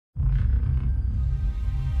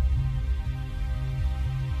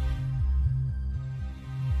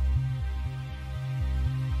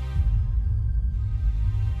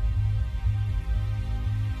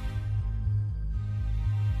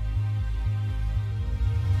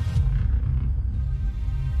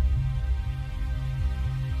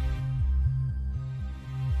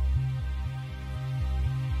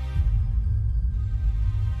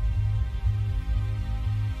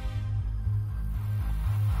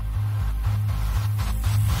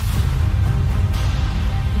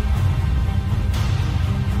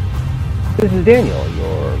This is Daniel,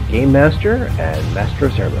 your Game Master and Master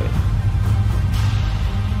of Ceremony.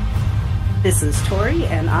 This is Tori,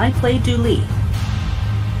 and I play Dooley.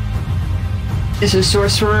 This is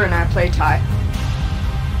Sorcerer, and I play Ty.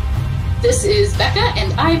 This is Becca,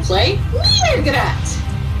 and I play Mirgrat.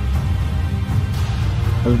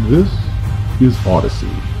 And this is Odyssey,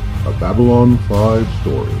 a Babylon 5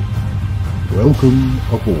 story. Welcome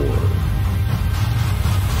aboard.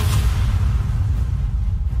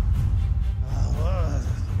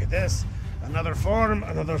 Look at this. Another form.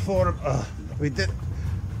 We did.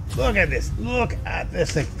 Look at this. Look at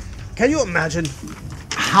this thing. Can you imagine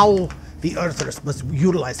how the Earthers must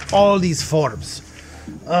utilize all these forms?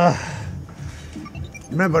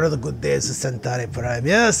 Remember the good days of Centauri Prime,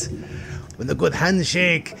 yes? With a good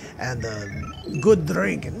handshake and a good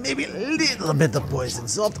drink and maybe a little bit of poison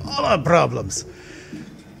solved all our problems.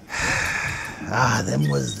 Them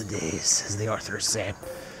was the days, as the Earthers say.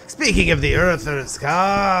 Speaking of the Earthers,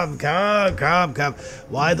 come.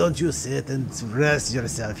 Why don't you sit and rest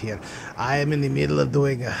yourself here? I am in the middle of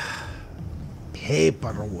doing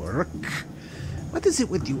paperwork. What is it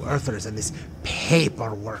with you Earthers and this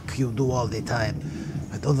paperwork you do all the time?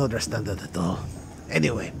 I don't understand that at all.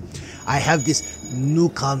 Anyway, I have this new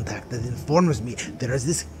contact that informs me there is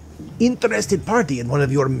this interested party in one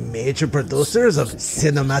of your major producers of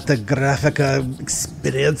cinematographic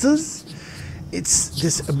experiences. It's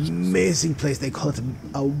this amazing place. They call it an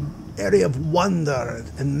area of wonder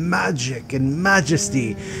and magic and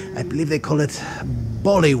majesty. I believe they call it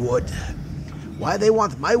Bollywood. Why they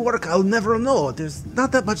want my work, I'll never know. There's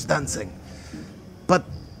not that much dancing. But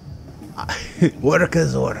work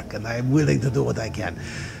is work, and I'm willing to do what I can.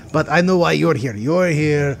 But I know why you're here. You're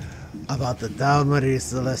here about the Dao Marie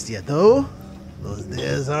Celestia, though. Those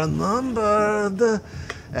days are numbered,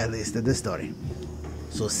 at least in this story.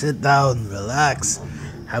 So sit down, relax,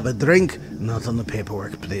 have a drink, not on the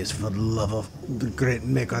paperwork, please, for the love of the great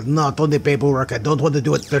maker. Not on the paperwork, I don't want to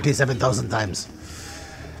do it 37,000 times.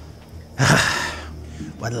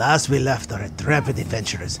 When last we left our intrepid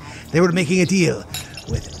adventurers, they were making a deal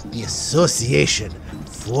with the Association,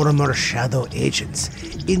 former Shadow Agents,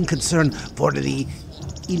 in concern for the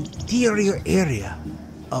interior area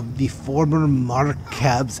of the former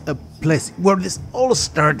Markab's place where this all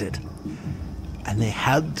started. And they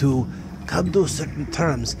had to come to certain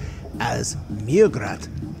terms as Mirgrat,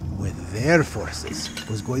 with their forces,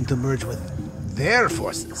 was going to merge with their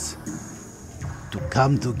forces to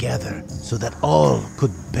come together so that all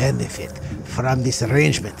could benefit from this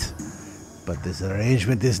arrangement. But this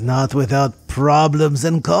arrangement is not without problems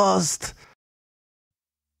and cost.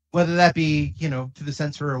 Whether that be, to the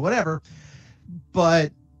censor or whatever,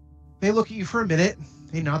 but they look at you for a minute,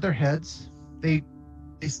 they nod their heads, they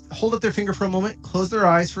hold up their finger for a moment, close their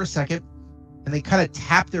eyes for a second, and they kind of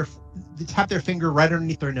tap their finger right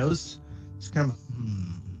underneath their nose. Just kind of,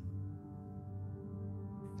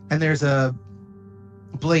 And there's a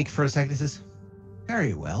blink for a second. It says,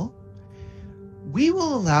 very well. We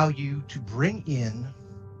will allow you to bring in,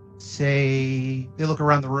 say, they look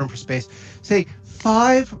around the room for space, say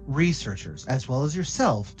 5 researchers, as well as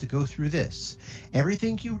yourself, to go through this.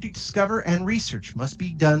 Everything you discover and research must be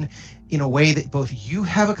done in a way that both you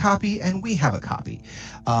have a copy and we have a copy.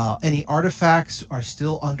 Any artifacts are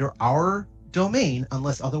still under our domain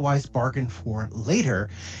unless otherwise bargained for later.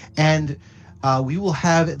 And we will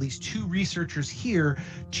have at least 2 researchers here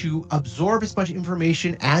to absorb as much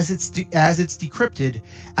information as it's decrypted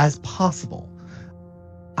as possible.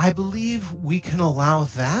 I believe we can allow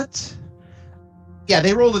that. Yeah,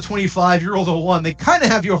 they rolled a 25. You rolled a 1. They kind of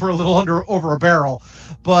have you over a barrel,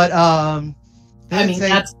 but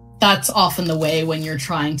that's often the way when you're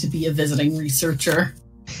trying to be a visiting researcher.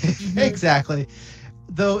 Exactly.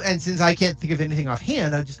 Though, and since I can't think of anything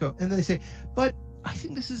offhand, I just go, and then they say, but I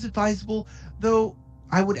think this is advisable, though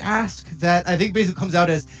I would ask that, I think basically comes out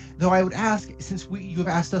as, though I would ask, since you have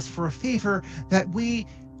asked us for a favor, that we,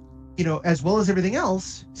 as well as everything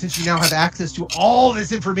else, since you now have access to all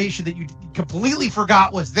this information that you completely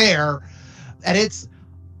forgot was there, and it's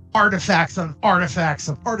artifacts on artifacts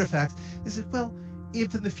of artifacts, I said, well,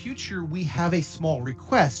 if in the future we have a small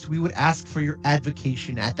request, we would ask for your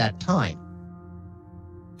advocation at that time.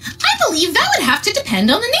 I believe that would have to depend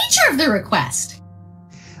on the nature of the request.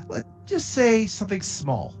 Let's just say something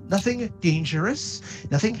small. Nothing dangerous,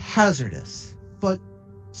 nothing hazardous, but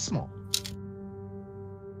small.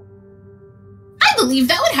 I believe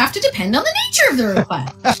that would have to depend on the nature of the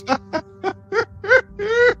request.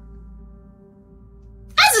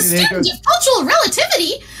 As a student of cultural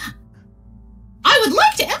relativity, I I would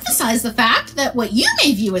like to emphasize the fact that what you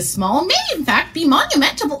may view as small may in fact be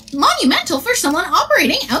monumental for someone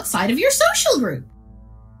operating outside of your social group.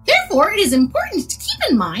 Therefore, it is important to keep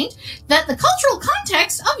in mind that the cultural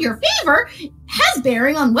context of your favor has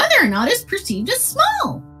bearing on whether or not it's perceived as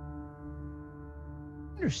small.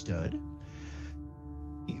 Understood.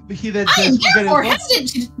 I am therefore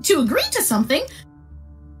hesitant to agree to something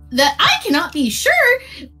that I cannot be sure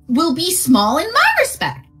will be small in my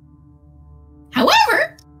respect.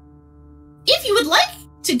 However, if you would like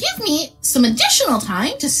to give me some additional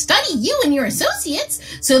time to study you and your associates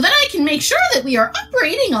so that I can make sure that we are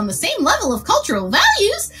operating on the same level of cultural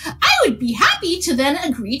values, I would be happy to then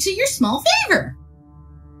agree to your small favor.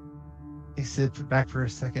 They sit back for a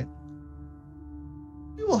second.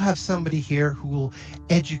 We will have somebody here who will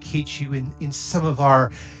educate you in some of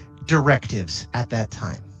our directives at that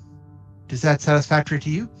time. Does that satisfactory to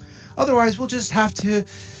you? Otherwise, we'll just have to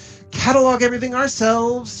catalog everything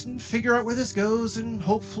ourselves and figure out where this goes and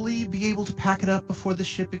hopefully be able to pack it up before the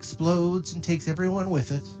ship explodes and takes everyone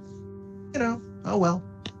with it. You know, oh well,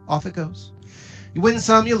 off it goes. You win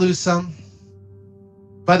some, you lose some.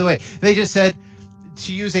 By the way, they just said,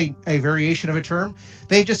 to use a variation of a term,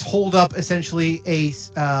 they just hold up essentially a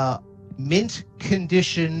mint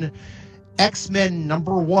condition X-Men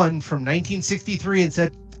 #1 from 1963 and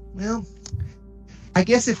said, well, I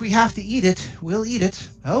guess if we have to eat it, we'll eat it.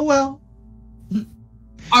 Oh well.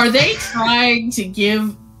 Are they trying to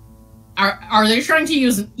give... Are they trying to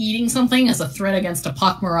use eating something as a threat against a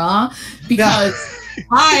pak'ma'ra? Because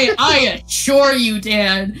I assure you,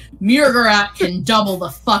 Dan, Murgarat can double the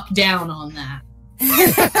fuck down on that.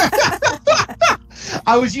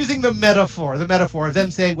 I was using the metaphor of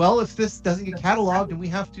them saying, well, if this doesn't get cataloged and we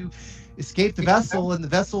have to escape the vessel and the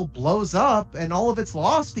vessel blows up and all of it's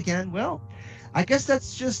lost again, well, I guess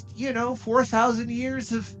that's just, 4,000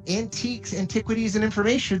 years of antiquities and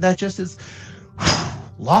information that just is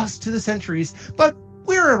lost to the centuries. But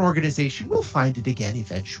we're an organization. We'll find it again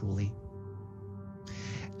eventually.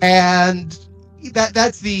 And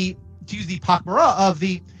that's to use the pak'ma'ra of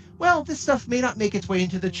the, well, this stuff may not make its way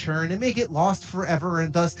into the churn. It may get lost forever,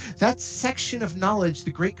 and thus that section of knowledge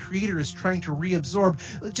the great creator is trying to reabsorb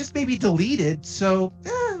just may be deleted. So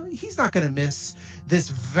he's not going to miss this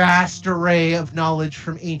vast array of knowledge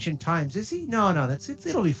from ancient times, is he? No,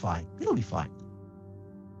 it'll be fine. It'll be fine.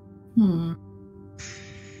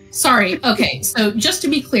 Sorry. Okay, so just to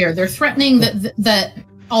be clear, they're threatening that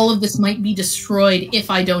all of this might be destroyed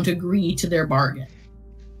if I don't agree to their bargain.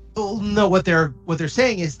 Well, no, what they're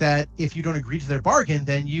saying is that if you don't agree to their bargain,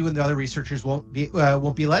 then you and the other researchers won't be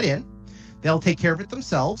let in. They'll take care of it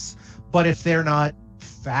themselves. But if they're not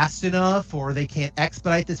fast enough or they can't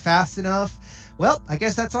expedite this fast enough, well, I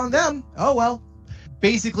guess that's on them. Oh well.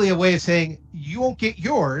 Basically a way of saying you won't get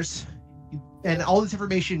yours, and all this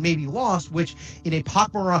information may be lost, which in a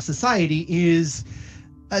pak'ma'ra society is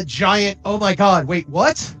a giant, oh my god, wait,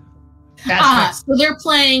 what? So they're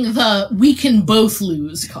playing the we can both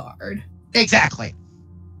lose card. Exactly.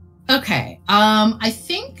 Okay. I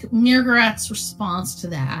think Murgarat's response to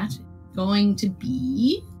that is going to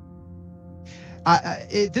be...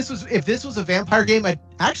 if this was a vampire game, I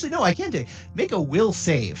can do. Make a will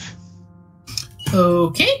save.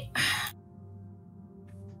 Okay.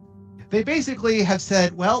 They basically have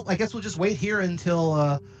said, well, I guess we'll just wait here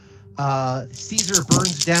until Caesar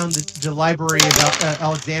burns down the library about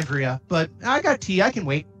Alexandria. But I got tea. I can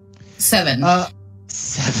wait. 7.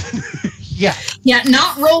 7. Yeah. Yeah,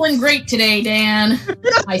 not rolling great today, Dan.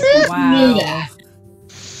 I knew that.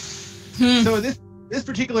 So this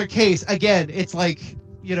particular case, again, it's like,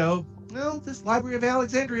 well, this Library of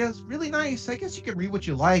Alexandria is really nice. I guess you can read what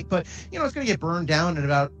you like, but, it's going to get burned down in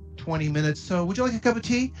about 20 minutes. So would you like a cup of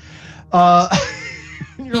tea?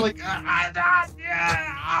 And you're like,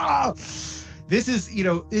 yeah. This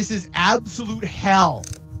is absolute hell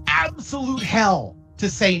to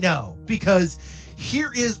say no, because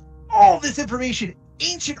here is all this information,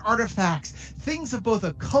 ancient artifacts, things of both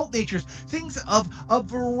occult natures, things of a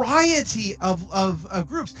variety of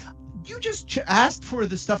groups. You just asked for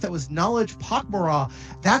the stuff that was knowledge pak'ma'ra.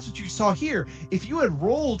 That's what you saw here. If you had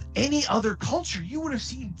rolled any other culture, you would have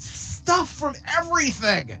seen stuff from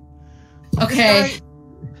everything. Okay.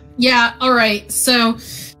 Yeah, all right. So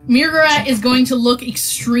Murgarat is going to look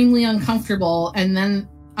extremely uncomfortable, and then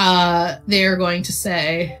they're going to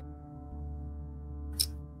say,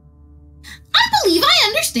 I believe I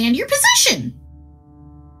understand your position.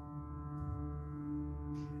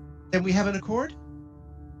 Then we have an accord?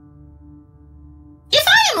 If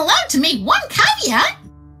I am allowed to make one caveat,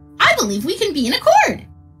 I believe we can be in accord.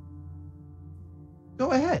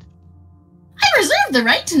 Go ahead. I reserve reserve the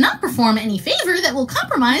right to not perform any favor that will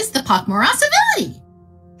compromise the pak'ma'ra civility.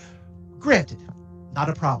 Granted, not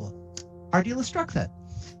a problem. Our deal is struck then.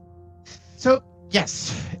 So,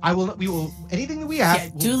 yes, we will, anything that we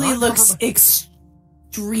ask. Yeah, Dooley looks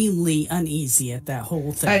extremely uneasy at that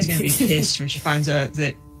whole thing. I was gonna be pissed when she finds out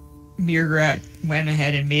that Mirgrat went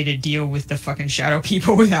ahead and made a deal with the fucking shadow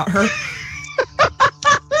people without her.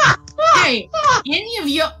 Hey, any of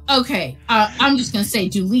you... Okay, I'm just going to say,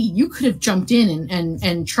 Dooley, you could have jumped in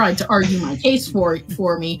and tried to argue my case for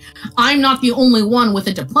me. I'm not the only one with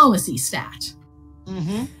a diplomacy stat.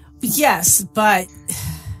 Mm-hmm. Yes, but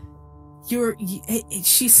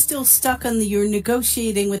she's still stuck on you're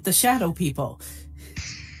negotiating with the shadow people.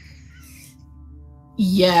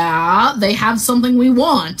 Yeah, they have something we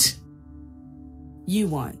want. You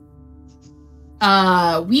want.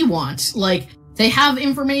 We want. Like, they have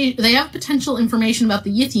potential information about the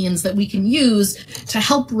Yithians that we can use to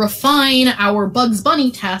help refine our Bugs Bunny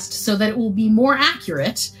test so that it will be more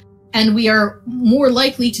accurate, and we are more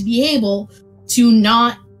likely to be able to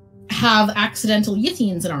not have accidental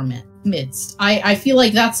Yithians in our midst. I feel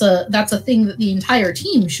like that's a thing that the entire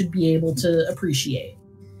team should be able to appreciate.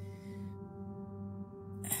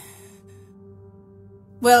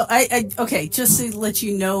 Well, okay, just to let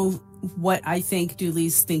you know what I think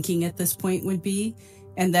Dooley's thinking at this point would be,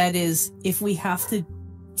 and that is, if we have to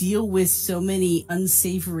deal with so many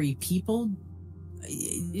unsavory people,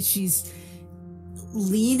 she's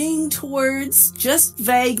leaning towards just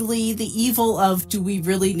vaguely the evil of, do we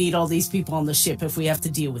really need all these people on the ship if we have to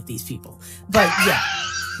deal with these people? But yeah.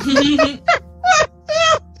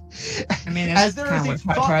 I mean, that's kind of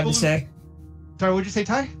what Ty tried to say. Sorry, what'd you say,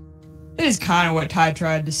 Ty? It is kind of what Ty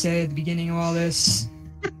tried to say at the beginning of all this.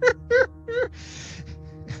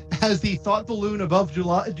 As the thought balloon above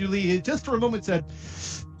Julie just for a moment said,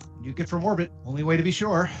 "You get from orbit. Only way to be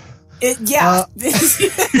sure." Yeah.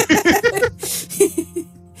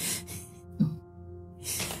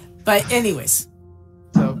 But anyways.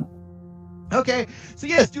 So, okay. So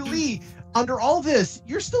yes, Julie, under all this,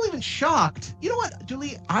 you're still even shocked. You know what,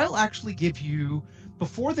 Julie? I'll actually give you,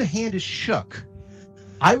 before the hand is shook,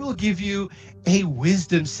 I will give you a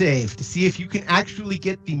wisdom save to see if you can actually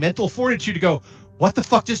get the mental fortitude to go, what the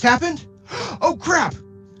fuck just happened? Oh, crap!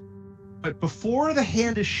 But before the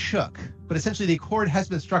hand is shook, but essentially the accord has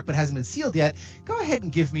been struck but hasn't been sealed yet, go ahead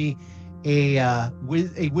and give me a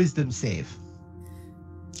wisdom save.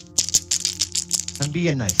 I'm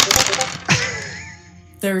being nice.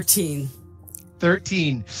 13.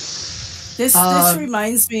 13. This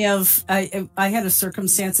reminds me of, I had a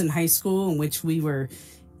circumstance in high school in which we were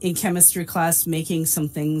in chemistry class making some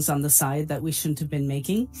things on the side that we shouldn't have been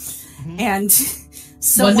making. Mm-hmm. And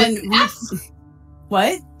someone... Was it math?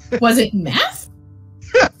 What? Was it math?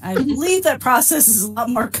 I believe that process is a lot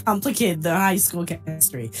more complicated than high school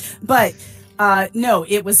chemistry. But no,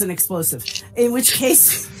 it was an explosive. In which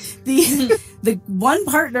case, the one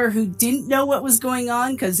partner who didn't know what was going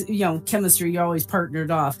on, because, you know, chemistry, you're always partnered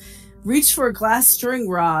off, reached for a glass stirring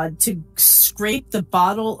rod to scrape the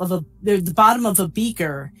the bottom of a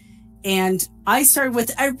beaker, and I started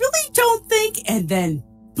with, I really don't think, and then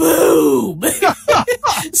boom.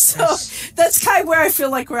 So that's kind of where I feel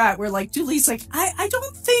like we're at. We're like, Julie's like, I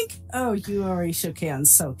don't think. Oh, you already shook hands.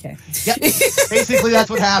 So okay. Yep. Basically, that's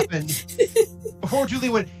what happened. Before Julie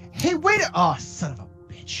went, hey, wait oh, son of a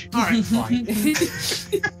bitch. All right, fine.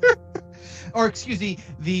 Or excuse me,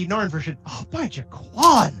 the Narn version. Oh, by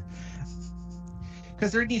Jaquan.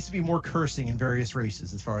 Because there needs to be more cursing in various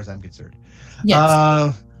races, as far as I'm concerned.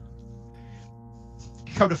 Yes.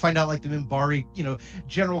 Come to find out, like the Minbari, you know,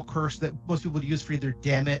 general curse that most people would use for either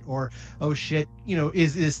 "damn it" or "oh shit," you know,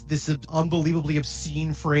 is this unbelievably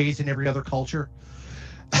obscene phrase in every other culture.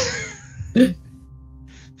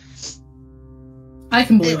 I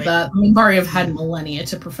can believe that. The Minbari have had millennia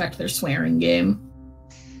to perfect their swearing game.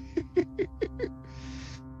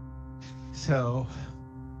 So.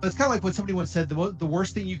 It's kind of like what somebody once said, the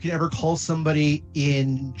worst thing you can ever call somebody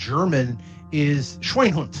in German is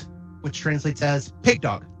Schweinhund, which translates as pig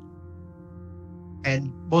dog.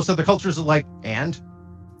 And most other cultures are like, and?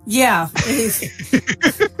 Yeah.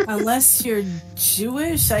 Unless you're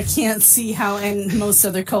Jewish, I can't see how, and most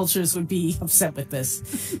other cultures would be upset with this.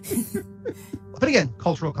 But again,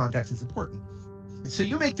 cultural context is important. So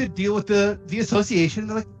you make the deal with the association, and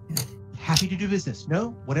they're like, happy to do business.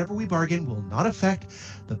 No, whatever we bargain will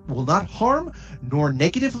not harm nor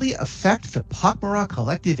negatively affect the pak'ma'ra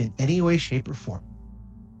collective in any way, shape, or form.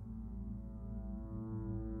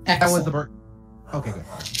 Excellent. That was the bargain. Okay, good.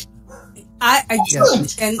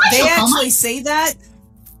 And they actually say that.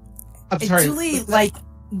 I'm sorry. Dooley, like,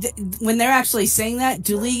 when they're actually saying that,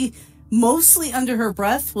 Dooley mostly under her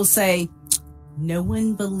breath, will say, "No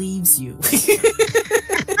one believes you."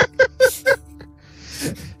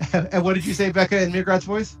 And what did you say, Becca, in Mirgrad's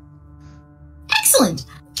voice? Excellent.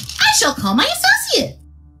 I shall call my associate.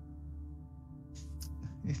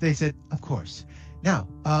 They said, of course. Now,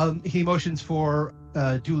 he motions for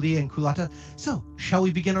Dooley and Kulata. So, shall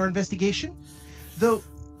we begin our investigation? Though,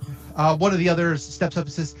 one of the others steps up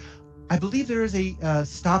and says, I believe there is a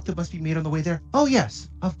stop that must be made on the way there. Oh, yes,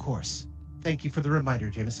 of course. Thank you for the reminder,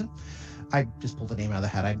 Jameson. I just pulled a name out of the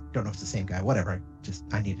hat. I don't know if it's the same guy. Whatever.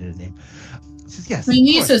 I needed a name. He says, yes. I mean,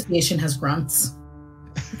 the association has grunts.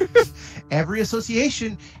 Every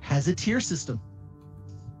association has a tier system.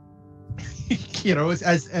 You know,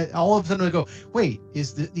 as all of a sudden I go, wait,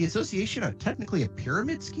 is the association technically a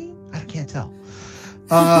pyramid scheme? I can't tell.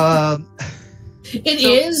 It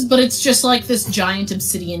is, but it's just like this giant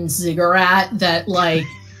obsidian ziggurat that, like,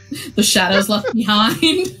 the shadows left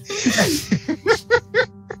behind.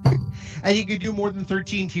 And you can do more than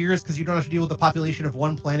 13 tiers because you don't have to deal with the population of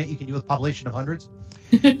one planet. You can deal with a population of hundreds.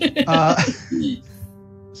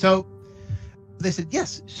 So they said,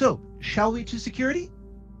 yes. So shall we to security?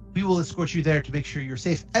 We will escort you there to make sure you're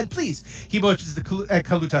safe. And please, he motions to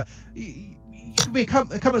Kaluta, you may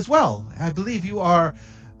come as well. I believe you are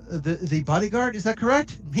the bodyguard. Is that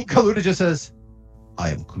correct? Kaluta just says,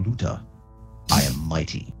 I am Kaluta. I am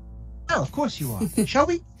mighty. Well, of course you are. Shall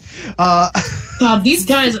we? These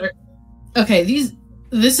guys are... Okay,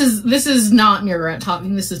 this is not Mirror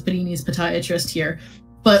talking. This is Panini's podiatrist here.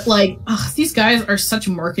 But, like, these guys are such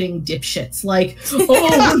marketing dipshits. Like,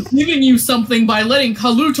 oh, we're giving you something by letting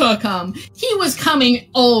Kaluta come. He was coming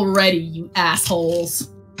already, you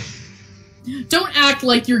assholes. Don't act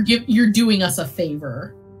like you're doing us a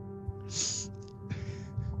favor.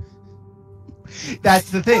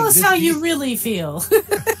 That's the thing. Tell us how you really feel.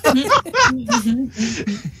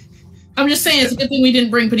 I'm just saying, it's a good thing we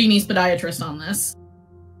didn't bring Panini's podiatrist on this.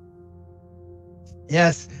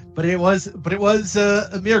 Yes. But it was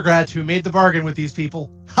Mirgrad who made the bargain with these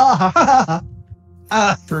people. Ha ha ha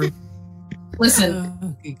ha. True.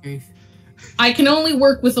 Listen, I can only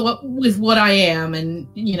work with what I am, and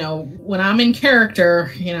you know, when I'm in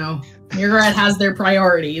character, you know, Mirgrad has their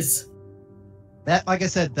priorities. That, like I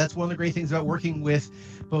said, that's one of the great things about working with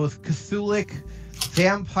both Cthulhic,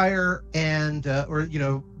 vampire, and or you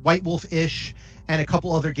know, White Wolf-ish, and a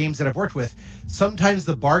couple other games that I've worked with. Sometimes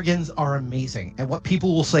the bargains are amazing, and what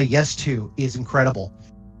people will say yes to is incredible.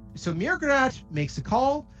 So Mirgrad makes a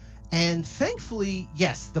call, and thankfully,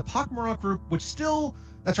 yes, the pak'ma'ra group, which still,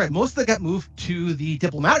 that's right, most of them got moved to the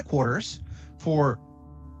diplomatic quarters for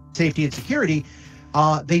safety and security.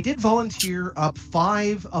 They did volunteer up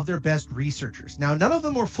 5 of their best researchers. Now, none of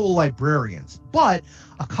them were full librarians, but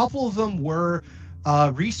a couple of them were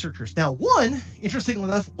researchers. Now, one, interestingly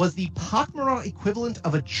enough, was the pak'ma'ra equivalent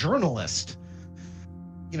of a journalist.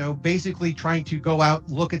 You know, basically trying to go out,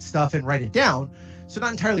 look at stuff, and write it down. So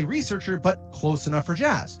not entirely researcher, but close enough for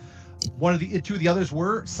jazz. Two of the others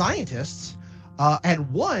were scientists, and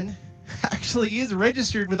one actually is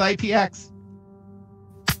registered with IPX.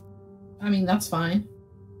 I mean, that's fine.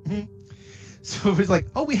 Mm-hmm. So it was like,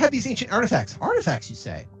 oh, we have these ancient artifacts. Artifacts, you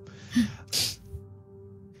say?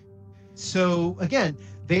 So again,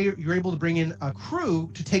 you're able to bring in a crew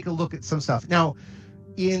to take a look at some stuff. Now,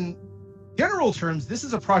 in general terms, this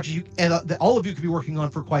is a project that all of you could be working on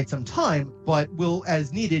for quite some time, but will,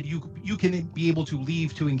 as needed, you can be able to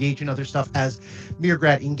leave to engage in other stuff as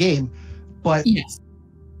Mirgrad in game. But yes,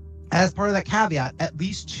 as part of that caveat, at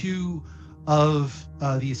least 2 of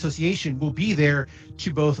the association will be there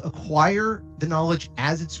to both acquire the knowledge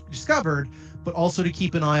as it's discovered, but also to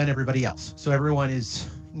keep an eye on everybody else. So everyone is,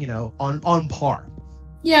 you know, on par.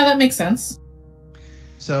 Yeah, that makes sense.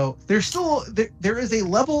 So there's still there is a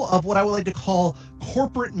level of what I would like to call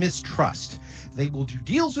corporate mistrust. They will do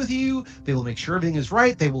deals with you. They will make sure everything is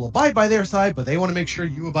right. They will abide by their side, but they want to make sure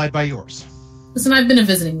you abide by yours. Listen, I've been a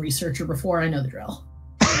visiting researcher before. I know the drill.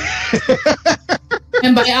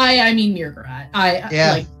 And by I mean Mirgrad.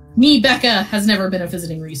 Like, me, Becca, has never been a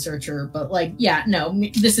visiting researcher, but like, yeah, no,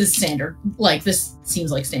 this is standard. Like, this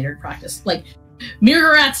seems like standard practice. Like,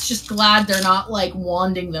 Mirgrad's just glad they're not like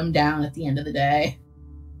wanding them down at the end of the day.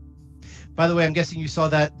 By the way, I'm guessing you saw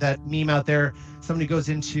that meme out there. Somebody goes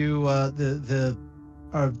into the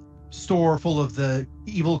store full of the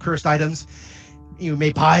evil cursed items. You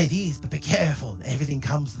may buy these, but be careful. Everything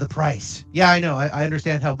comes with a price. Yeah, I know. I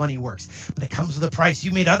understand how money works, but it comes with a price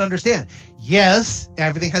you may not understand. Yes,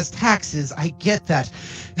 everything has taxes. I get that.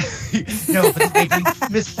 No, but it may bring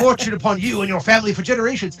misfortune upon you and your family for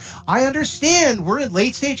generations. I understand. We're in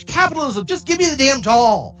late stage capitalism. Just give me the damn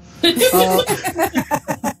doll.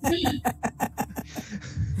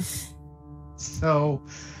 So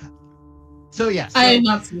yes. I have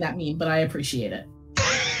not seen that meme, but I appreciate it.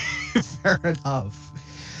 Fair enough.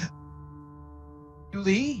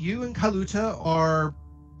 Lee, you and Kaluta are,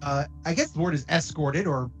 I guess the word is escorted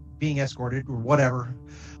or being escorted or whatever,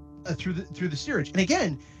 through the steerage. And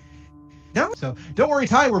again, no. So don't worry,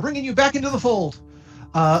 Ty. We're bringing you back into the fold.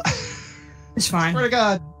 It's fine. Swear to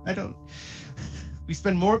God, I don't. We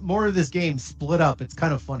spend more of this game split up. It's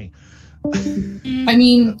kind of funny. I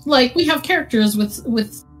mean, like, we have characters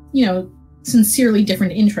with sincerely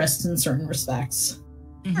different interests in certain respects.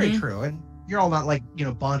 Very true, and you're all not like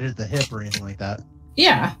bonded at the hip or anything like that.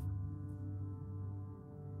 Yeah.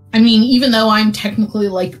 I mean, even though I'm technically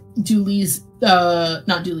like Ty's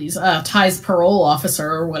parole officer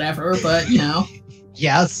or whatever, but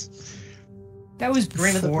Yes. That was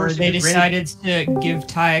before they decided to give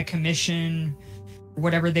Ty a commission,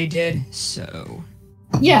 whatever they did. So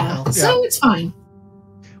yeah, so it's fine.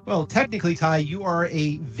 Well, technically, Ty, you are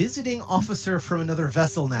a visiting officer from another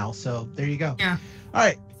vessel now, so there you go. Yeah. All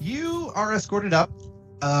right, you are escorted up.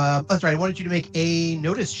 That's right. I wanted you to make a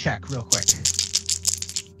notice check real quick.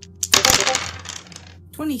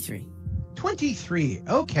 23. 23.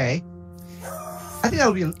 Okay. I think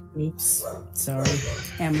that'll be. Oops. Sorry.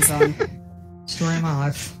 Amazon. Story of my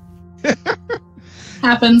life.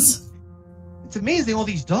 Happens. It's amazing all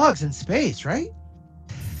these dogs in space, right?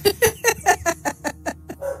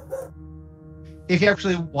 If you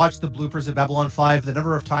actually watch the bloopers of Babylon 5, the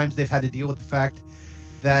number of times they've had to deal with the fact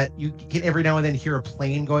that you can every now and then hear a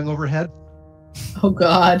plane going overhead. Oh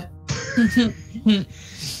God.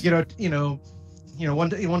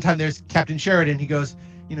 One time there's Captain Sheridan. He goes,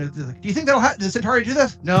 do you think does Centauri do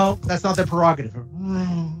this? No, that's not their prerogative.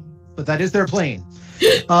 But that is their plane.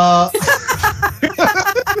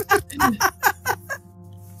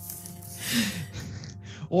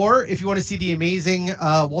 Or if you want to see the amazing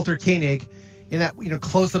Walter Koenig in that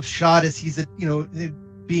close-up shot as he's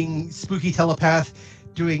being spooky telepath,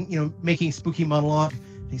 doing making spooky monologue,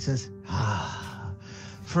 he says,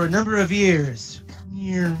 for a number of years,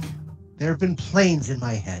 there have been planes in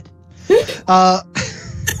my head.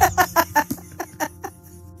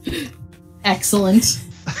 Excellent.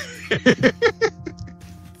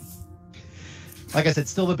 Like I said,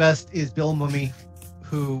 still the best is Bill Mummy,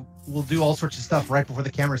 who will do all sorts of stuff right before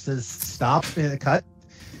the camera says stop in a cut.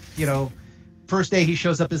 First day he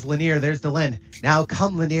shows up as Lanier. There's Delenn. Now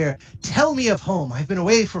come, Lanier. Tell me of home. I've been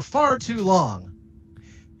away for far too long.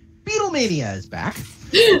 Beatlemania is back.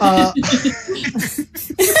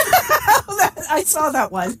 I saw that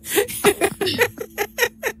one.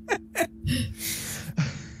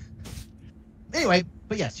 Anyway,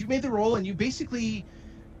 but yes, you made the roll, and you basically,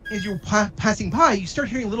 as you're passing by, you start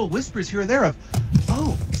hearing little whispers here and there of,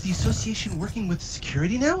 oh, is the association working with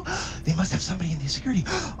security now? They must have somebody in the security.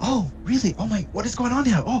 Oh, really? Oh my, what is going on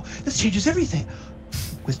now? Oh, this changes everything.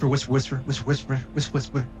 Whisper, whisper, whisper, whisper, whisper, whisper,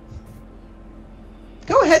 whisper.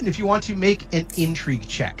 Go ahead, and if you want to make an intrigue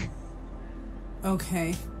check.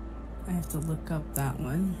 Okay. I have to look up that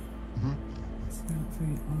one. Mm-hmm. It's not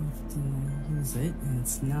very often I use it, and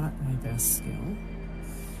it's not my best skill.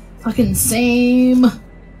 Fucking same.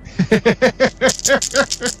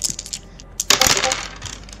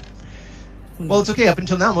 Well, it's okay. Up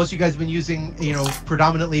until now, most of you guys have been using,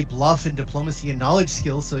 predominantly bluff and diplomacy and knowledge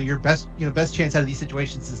skills. So your best chance out of these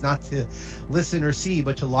situations is not to listen or see,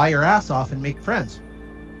 but to lie your ass off and make friends.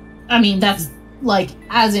 I mean, that's like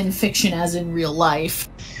as in fiction as in real life.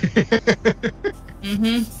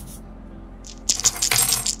 Mm-hmm.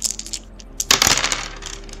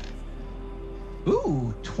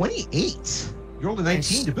 Ooh, 28. You rolled a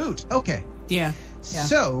 19 to boot. Okay. Yeah.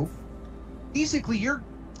 So, basically, you're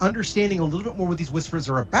understanding a little bit more what these whispers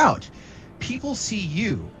are about. People see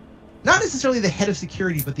you, not necessarily the head of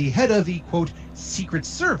security, but the head of the, quote, Secret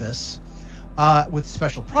Service, with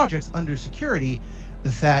special projects under security,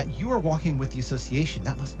 that you are walking with the association.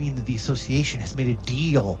 That must mean that the association has made a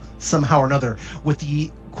deal somehow or another with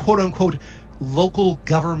the, quote unquote, local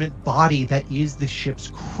government body that is the ship's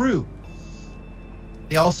crew.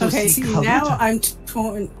 They also see now I'm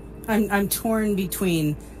torn. I'm torn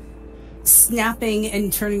between snapping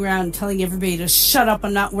and turning around and telling everybody to shut up.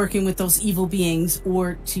 I'm not working with those evil beings,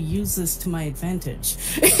 or to use this to my advantage.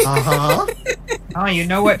 Uh-huh. Oh, you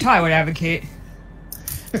know what Ty would advocate.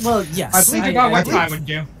 Well, yes. I believe about what Ty would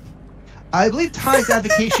do. I believe Ty's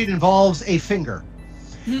advocation involves a finger.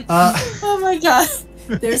 Oh my god.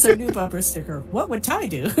 There's our new bumper sticker. What would Ty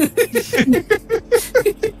do?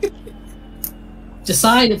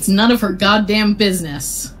 Decide it's none of her goddamn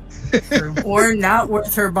business. Or not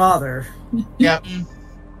worth her bother. Yep.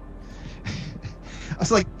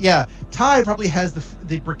 was like, yeah, Ty probably has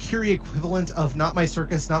the Mercury equivalent of "Not my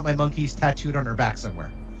circus, not my monkeys" tattooed on her back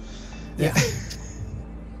somewhere. Yeah.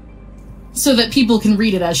 So that people can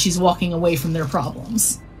read it as she's walking away from their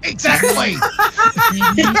problems. Exactly.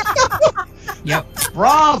 Yep.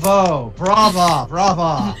 Bravo.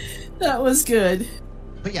 That was good.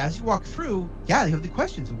 But yeah, as you walk through, you have the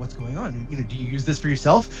questions of what's going on. Do you use this for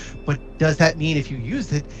yourself? But does that mean if you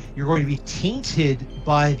use it, you're going to be tainted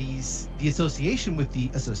by the association with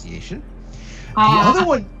the association? The other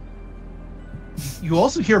one, you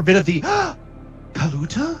also hear a bit of the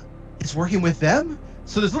Kaluta is working with them.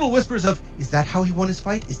 So there's little whispers of, is that how he won his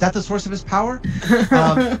fight? Is that the source of his power?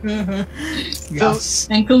 Yes.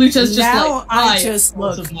 And Kaluta's just now like, I just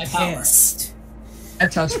look of my power. pissed.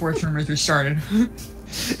 That's how sports rumors started.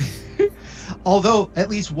 Although at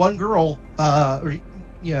least one girl, a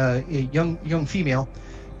young female,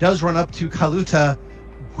 does run up to Kaluta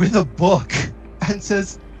with a book and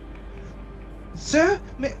says, "Sir,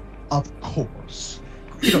 of course."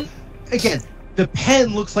 Again, the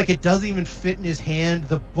pen looks like it doesn't even fit in his hand.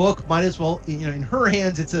 The book might as well, in her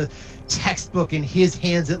hands, it's a textbook. In his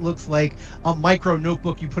hands, it looks like a micro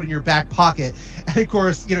notebook you put in your back pocket. And of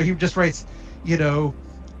course, he just writes,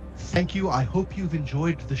 "Thank you. I hope you've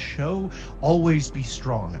enjoyed the show. Always be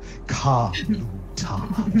strong. Kaluta."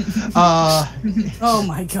 Oh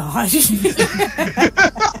my gosh.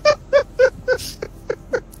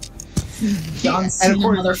 John Cena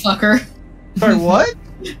motherfucker. Sorry, what?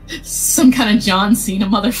 Some kind of John Cena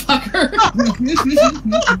motherfucker.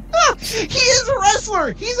 He is a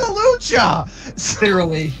wrestler. He's a lucha.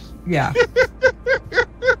 Literally. Yeah.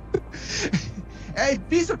 I'd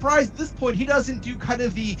be surprised at this point he doesn't do kind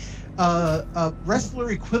of the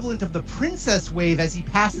wrestler equivalent of the princess wave as he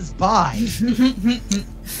passes by.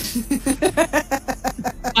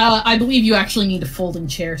 I believe you actually need a folding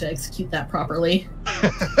chair to execute that properly.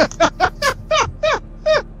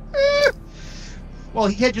 Well,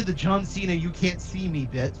 he had you the John Cena "you can't see me"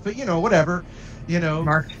 bit, but whatever.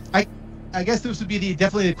 Mark. I guess this would be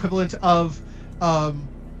definitely the equivalent of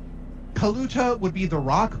Kaluta would be The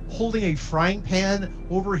Rock holding a frying pan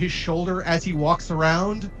over his shoulder as he walks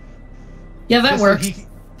around. Yeah, that works.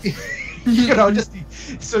 Just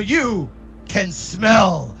so you can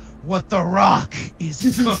smell what The Rock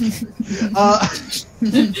is cooking.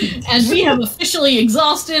 And we have officially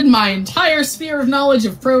exhausted my entire sphere of knowledge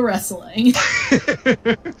of pro wrestling.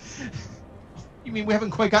 You mean we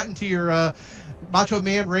haven't quite gotten to your Macho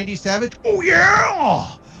Man Randy Savage? Oh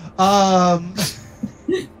yeah!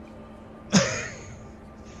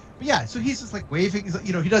 But yeah, so he's just like waving.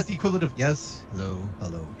 He does the equivalent of yes,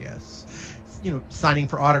 hello, yes. Signing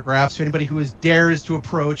for autographs to anybody who dares to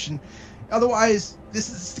approach. And otherwise, this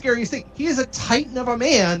is the scariest thing. He is a titan of a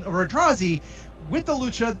man, or a Eldrazi, with the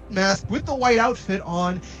lucha mask, with the white outfit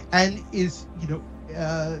on, and is,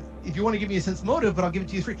 if you want to give me a sense of motive, but I'll give it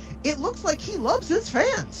to you free. It looks like he loves his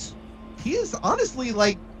fans. He is honestly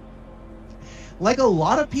like a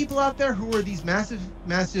lot of people out there who are these massive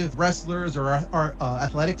wrestlers or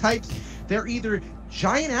athletic types. They're either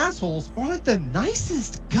giant assholes or like the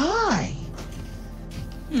nicest guy.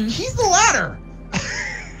 He's the latter.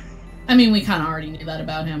 I mean, we kind of already knew that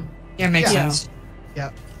about him. Yeah, makes sense.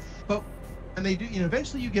 Yeah. And they do,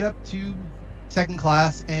 eventually you get up to second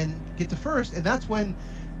class and get to first, and that's when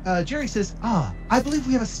Jerry says, I believe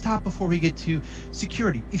we have a stop before we get to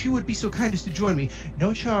security. If you would be so kind as to join me.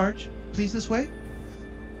 No charge. Please, this way.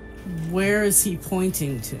 Where is he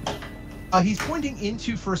pointing to? He's pointing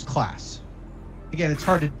into first class. Again, it's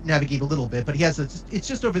hard to navigate a little bit, but it's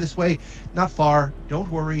just over this way, not far.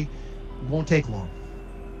 Don't worry. It won't take long.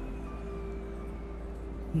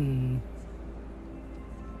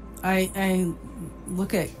 I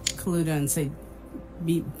look at Kaluta and say,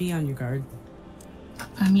 be on your guard.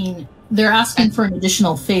 I mean, they're asking for an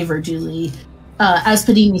additional favor, Julie. As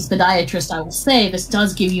Padini's podiatrist, I will say this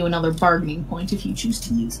does give you another bargaining point if you choose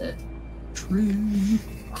to use it. True.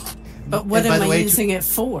 But what am I using it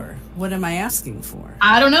for? What am I asking for?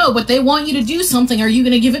 I don't know, but they want you to do something. Are you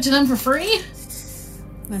going to give it to them for free?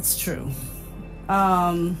 That's true.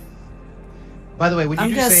 By the way, when you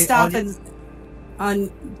I'm going to stop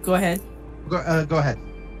and go ahead. Go ahead.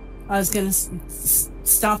 I was going to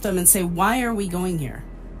stop them and say, why are we going here?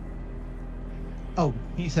 Oh,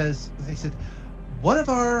 they said, one of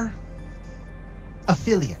our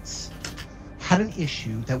affiliates had an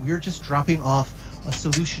issue that we were just dropping off a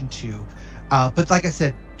solution to. But like I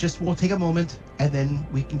said, we'll take a moment and then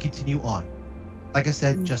we can continue on. Like I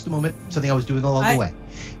said, just a moment, something I was doing along the way.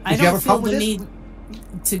 I don't feel the need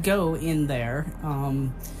to go in there.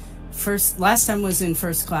 Last time I was in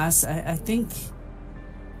first class, I think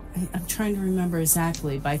I'm trying to remember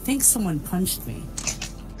exactly, but I think someone punched me.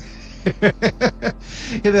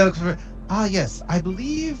 Yes, I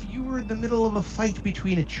believe you were in the middle of a fight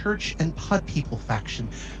between a church and Pod People faction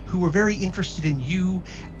who were very interested in you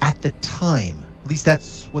at the time. At least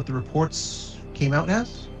that's what the reports came out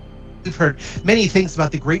as. We've heard many things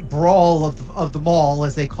about the great brawl of the mall,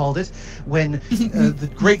 as they called it, when the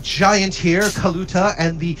great giant here, Kaluta,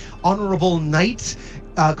 and the honorable knight,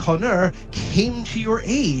 Connor, came to your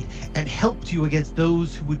aid and helped you against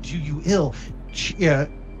those who would do you ill,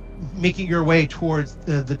 making your way towards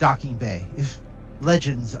the docking bay. If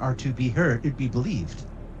legends are to be heard, it'd be believed.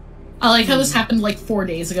 I like how this happened like 4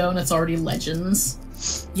 days ago and it's already legends.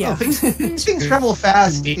 Yeah. Things travel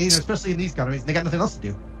fast, especially in these economies. They got nothing else to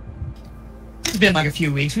do. It's been like a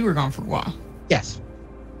few weeks. We were gone for a while. Yes.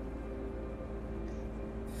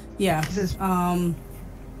 Yeah. He says,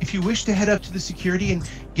 if you wish to head up to the security and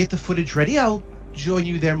get the footage ready, I'll join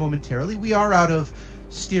you there momentarily. We are out of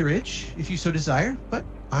steerage, if you so desire, but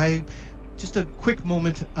just a quick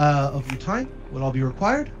moment of your time will all be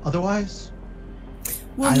required. Otherwise,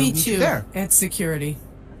 we'll meet you there at security.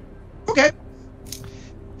 Okay.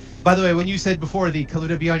 By the way, when you said before the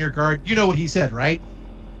Kaluta be on your guard, you know what he said, right?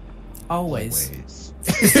 Always.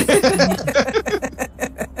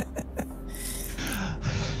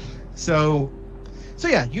 So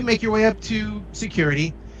yeah, you make your way up to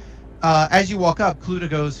security. As you walk up, Kaluta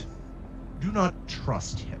goes, "Do not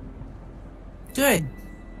trust him." Good.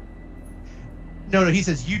 No, he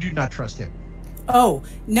says you do not trust him. Oh,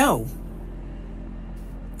 no.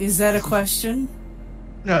 Is that a question?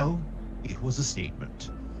 No, it was a statement.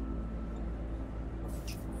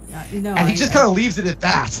 No. And he just kind of leaves it at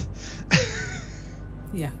that.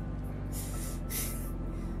 Yeah.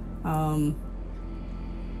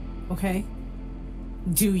 Okay.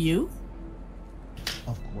 Do you?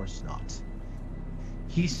 Of course not.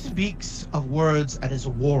 He speaks of words and is a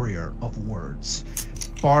warrior of words.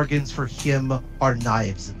 Bargains for him are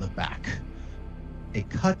knives in the back. They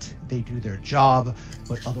cut, they do their job,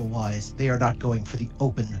 but otherwise they are not going for the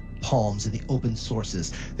open palms and the open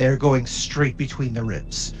sources. They are going straight between the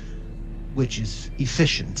ribs, which is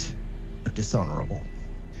efficient but dishonorable.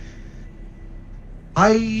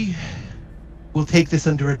 I will take this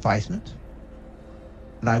under advisement,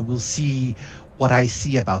 and I will see what I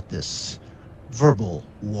see about this verbal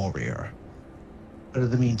warrior. But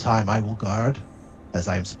in the meantime, I will guard, as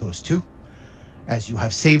I am supposed to, as you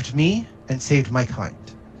have saved me and saved my kind.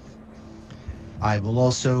 I will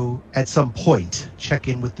also, at some point, check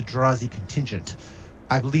in with the Drazi contingent.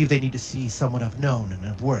 I believe they need to see someone of known and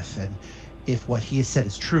of worth, and if what he has said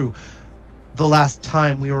is true, the last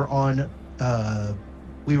time we were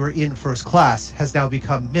in first class has now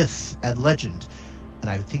become myth and legend, and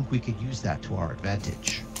I think we could use that to our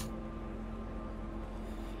advantage.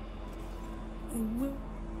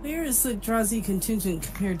 Where is the Drazi contingent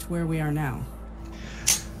compared to where we are now?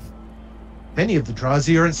 Many of the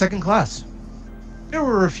Drazi are in second class. There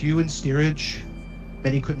were a few in steerage.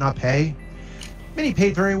 Many could not pay. Many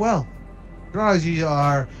paid very well. Drazi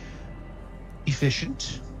are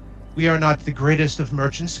efficient. We are not the greatest of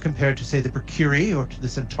merchants compared to, say, the Mercury or to the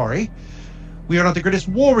Centauri. We are not the greatest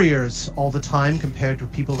warriors all the time compared to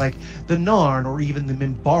people like the Narn or even the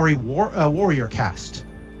Minbari warrior caste.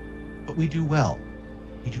 But we do well.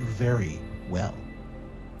 We do very well.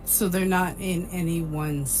 So they're not in any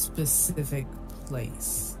one specific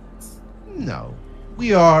place? No.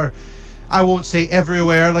 We are, I won't say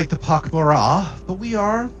everywhere like the pak'ma'ra, but we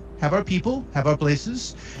have our people, have our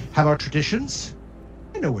places, have our traditions.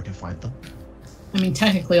 I know where to find them. I mean,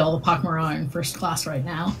 technically all the pak'ma'ra are in first class right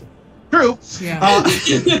now. True. Yeah.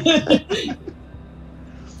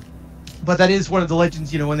 But that is one of the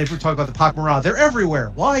legends, when they talk about the pak'ma'ra. They're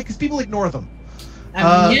everywhere. Why? Because people ignore them.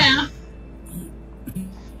 Yeah.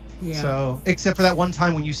 Yeah. So, except for that one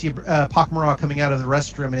time when you see a pak'ma'ra coming out of the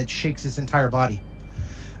restroom and it shakes his entire body.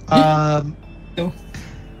 But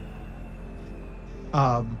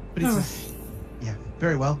he says, yeah,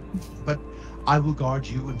 very well. But I will guard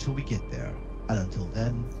you until we get there. And until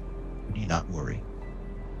then, you need not worry.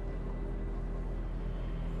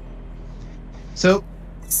 So,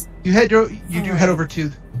 you head over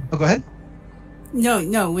to... Oh, go ahead.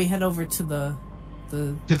 No, we head over to the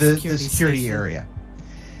security area.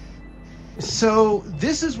 So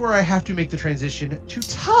this is where I have to make the transition to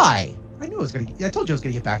Ty. I told you I was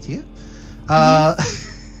gonna get back to you.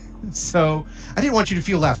 So I didn't want you to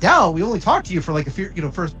feel left out. We only talked to you for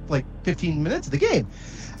first 15 minutes of the game.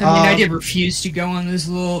 I mean, I did refuse to go on this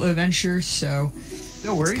little adventure, so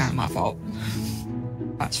no worries. It's kind of my fault.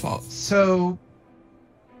 That's fault. So,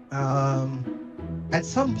 at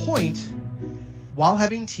some point, while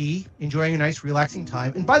having tea, enjoying a nice, relaxing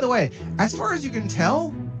time. And by the way, as far as you can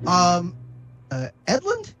tell,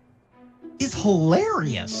 Edlund is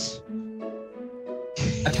hilarious.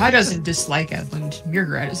 Ty doesn't dislike Edlund.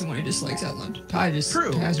 Mirgrat is the one who dislikes Edlund. Ty just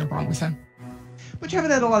has no problem with him. But you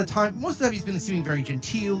haven't had a lot of time. Most of the time he's been seeming very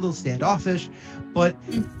genteel, a little standoffish. But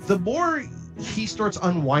the more he starts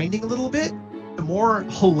unwinding a little bit, the more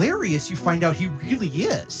hilarious you find out he really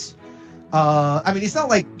is. I mean, it's not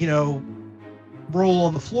like, roll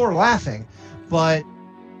on the floor laughing, but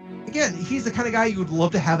again, he's the kind of guy you would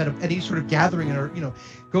love to have at any sort of gathering or,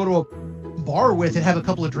 go to a bar with and have a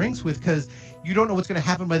couple of drinks with, because you don't know what's going to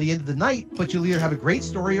happen by the end of the night, but you'll either have a great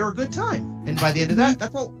story or a good time. And by the end of that,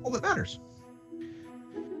 that's all that matters.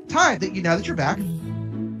 Ty, now that you're back,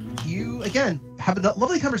 you, again, have a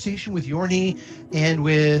lovely conversation with Yorni and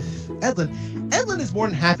with Edlund. Edlund is more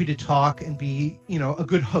than happy to talk and be, a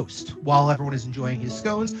good host while everyone is enjoying his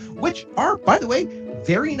scones, which are, by the way,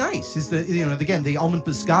 very nice. Is the almond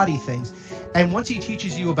biscotti things. And once he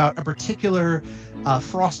teaches you about a particular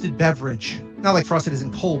frosted beverage, not like frosted as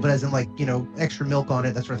in cold, but as in extra milk on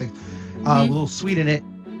it, that sort of thing, a little sweet in it.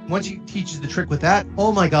 Once he teaches the trick with that,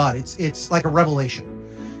 oh my God, it's like a revelation.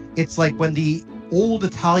 It's like when the old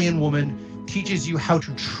Italian woman teaches you how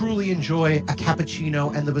to truly enjoy a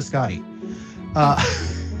cappuccino and the biscotti.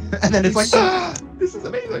 And then it's like, this is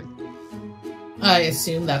amazing. I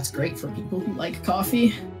assume that's great for people who like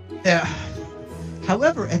coffee. Yeah.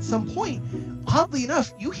 However, at some point, oddly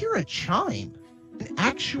enough, you hear a chime, an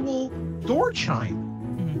actual door chime.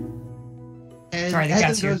 Mm-hmm. And sorry, the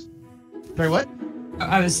cat's here. Sorry, what?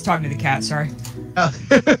 I was talking to the cat, sorry. Oh.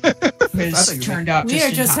 It's turned up. We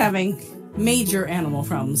are just having major animal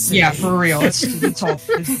problems. Yeah, for real.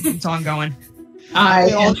 It's ongoing. I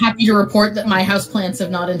am happy to report that my houseplants have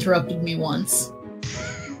not interrupted me once.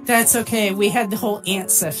 That's okay. We had the whole ant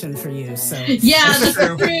session for you, so. Yeah, that's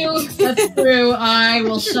true. That's true. I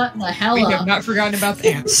will shut the hell up. We have not forgotten about the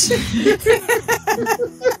ants.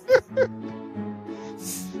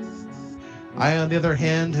 I, on the other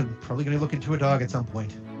hand, am probably going to look into a dog at some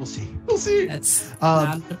point. We'll see. We'll see. That's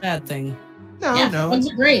not a bad thing. No.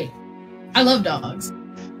 Dogs are great. I love dogs.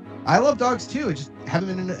 I love dogs too. I just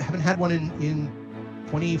haven't had one in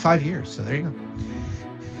 25 years. So there you go.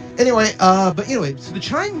 Anyway, so the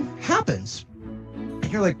chime happens,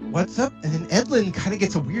 and you're like, "What's up?" And then Edlund kind of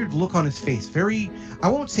gets a weird look on his face. Very, I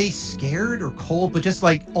won't say scared or cold, but just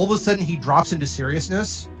like all of a sudden he drops into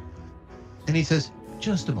seriousness, and he says,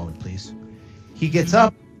 "Just a moment, please." He gets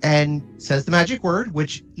up and says the magic word,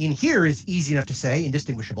 which in here is easy enough to say,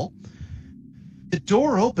 indistinguishable. The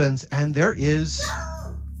door opens, and there is,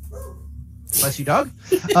 bless you, dog.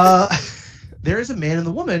 There is a man and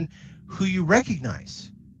the woman who you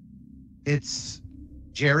recognize. It's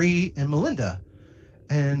Jerry and Melinda.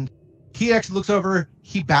 And he actually looks over,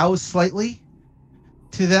 he bows slightly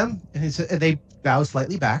to them, and they bow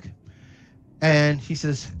slightly back. And he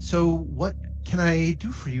says, "So what can I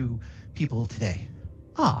do for you people today?"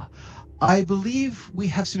 I believe we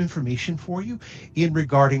have some information for you in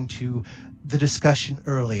regarding to the discussion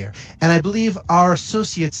earlier. And I believe our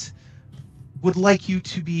associates would like you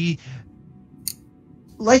to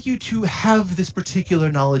have this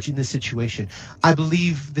particular knowledge in this situation. I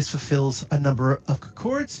believe this fulfills a number of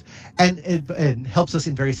accords and helps us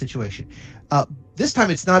in various situations. This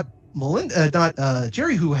time it's not Melinda, not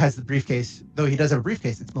Jerry who has the briefcase, though he does have a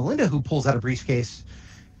briefcase. It's Melinda who pulls out a briefcase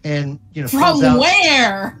and from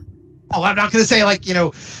where? Oh, I'm not going to say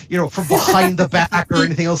from behind the back or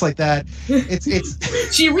anything else like that.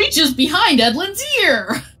 It's She reaches behind Edlund's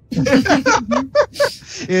ear.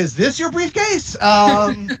 Is this your briefcase?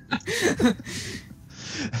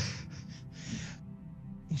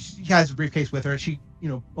 She has a briefcase with her. She,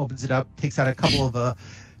 opens it up, takes out a couple of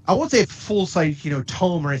I won't say a full size,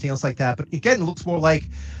 tome or anything else like that, but again, it looks more like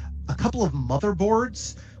a couple of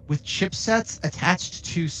motherboards with chipsets attached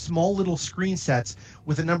to small little screen sets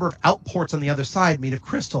with a number of outports on the other side made of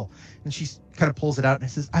crystal. And she kind of pulls it out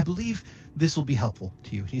and says, "I believe this will be helpful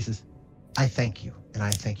to you." And he says, "I thank you, and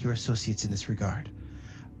I thank your associates in this regard.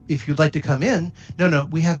 If you'd like to come in..." No,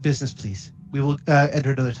 we have business, please. We will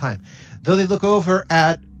enter another time. Though they look over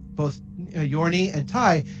at both Yorni and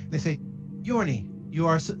Ty, and they say, "Yorni, you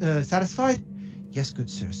are satisfied?" "Yes, good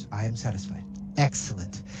sirs, I am satisfied."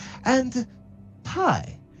 "Excellent. And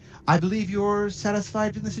Ty, I believe you're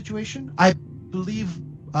satisfied in the situation? I believe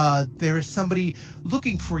there is somebody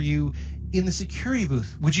looking for you in the security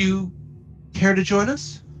booth. Would you care to join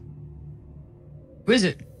us?" Who is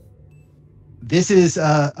it? This is,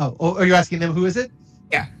 are you asking them who is it?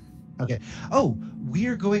 Yeah. Okay. Oh,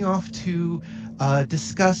 we're going off to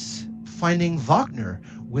discuss finding Wagner,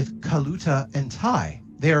 with Kaluta and Tai.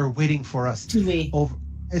 They are waiting for us Tuli. over.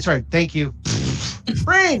 That's right. Thank you.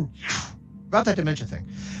 Brain! About that dementia thing.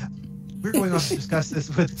 We're going on to discuss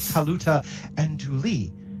this with Kaluta and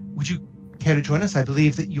Tuli. Would you care to join us? I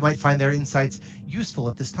believe that you might find their insights useful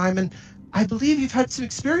at this time, and I believe you've had some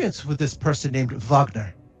experience with this person named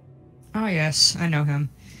Wagner. Oh, yes, I know him.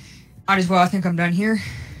 Might as well. I think I'm done here.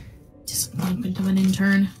 Just bump into an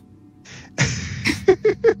intern.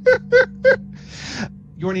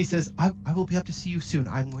 Yorni says, I will be up to see you soon.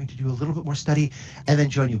 I'm going to do a little bit more study and then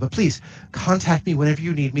join you. But please, contact me whenever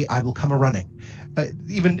you need me. I will come a-running.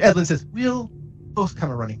 Even Edlin says, we'll both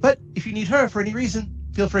come a-running. But if you need her for any reason,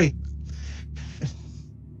 feel free.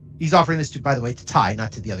 He's offering this, by the way, to Tai,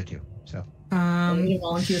 not to the other two. So, Maybe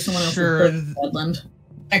volunteer someone else. Sure. Edland.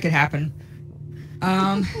 That could happen.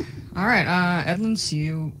 All right, Edlin, see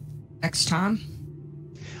you next time.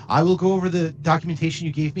 I will go over the documentation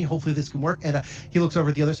you gave me. Hopefully this can work. And he looks over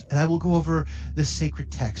at the others, and I will go over the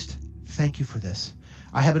sacred text. Thank you for this.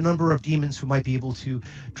 I have a number of demons who might be able to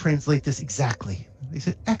translate this exactly. They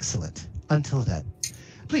said, excellent. Until then,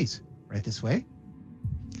 please, right this way.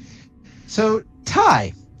 So,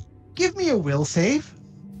 Tai, give me a will save.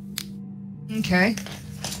 Okay.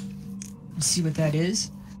 Let's see what that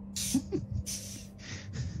is.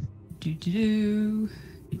 Do.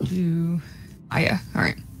 Ah, yeah. All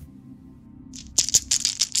right.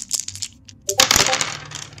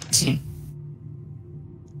 16.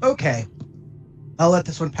 Okay. I'll let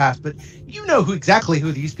this one pass, but you know exactly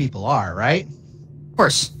who these people are, right? Of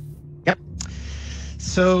course. Yep.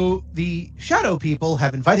 So the shadow people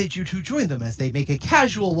have invited you to join them as they make a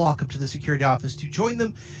casual walk up to the security office to join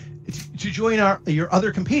them, to join your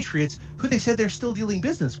other compatriots who they said they're still dealing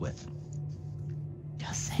business with.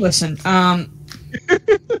 Listen,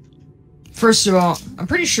 first of all, I'm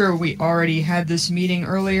pretty sure we already had this meeting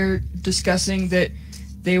earlier discussing that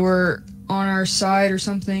they were on our side or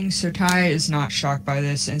something, so Tai is not shocked by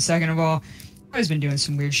this. And second of all, Tai's been doing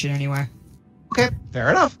some weird shit anyway. Okay, fair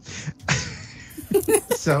enough.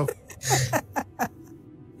 So,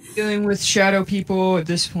 dealing with shadow people at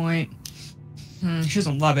this point, she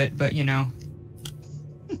doesn't love it, but you know,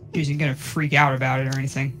 she isn't gonna freak out about it or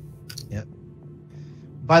anything. Yep.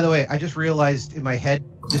 By the way, I just realized in my head,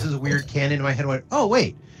 this is a weird canon in my head. I went, oh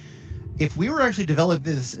wait, if we were actually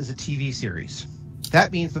developing this as a TV series,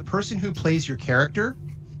 that means the person who plays your character,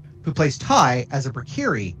 who plays Tai as a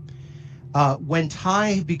Brakiri, when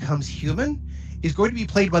Tai becomes human, is going to be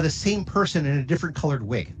played by the same person in a different colored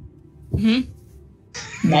wig.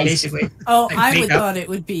 Mm-hmm. Basically. Oh, like I would makeup. thought it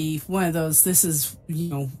would be one of those. This is, you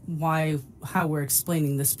know, how we're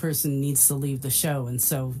explaining this person needs to leave the show, and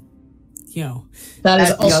so, you know, That is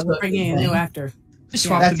That's the also other bringing in a new actor. Just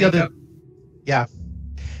swap That's the the other. makeup. Yeah,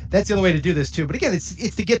 that's the other way to do this too. But again,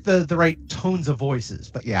 it's to get the right tones of voices.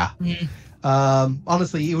 But yeah,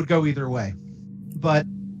 honestly, it would go either way. But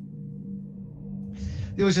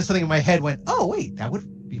it was just something in my head went, oh wait, that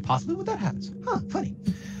would be possibly what that happens. Huh, funny.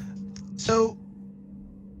 So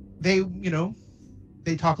they,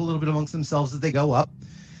 they talk a little bit amongst themselves as they go up.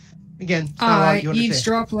 Again, it's not a lot you understand.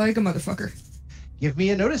 Eavesdrop like a motherfucker. Give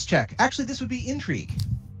me a notice check. Actually, this would be intrigue.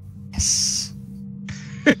 Yes.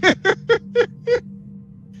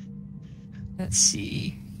 Let's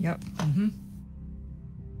see. Yep. Mm-hmm.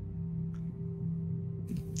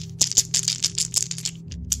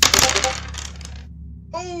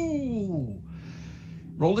 Oh!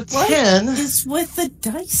 Rolled a What 10. is with the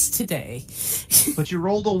dice today? But you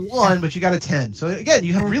rolled a 1, but you got a 10. So again,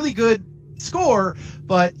 you have really good score,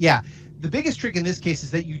 but yeah. The biggest trick in this case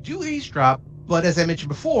is that you do eavesdrop, but as I mentioned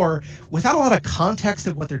before, without a lot of context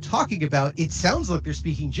of what they're talking about, it sounds like they're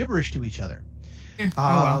speaking gibberish to each other.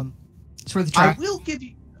 Well. It's worth a try.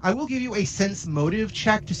 I will give you a sense motive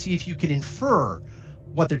check to see if you can infer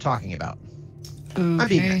what they're talking about. Okay. I'm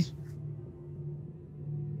being nice.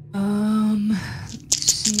 Let's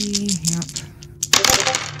see. Yep.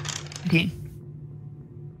 19.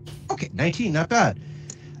 Okay, 19, not bad.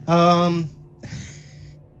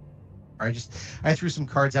 I threw some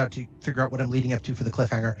cards out to figure out what I'm leading up to for the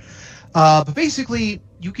cliffhanger. But basically,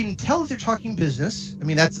 you can tell if they're talking business. I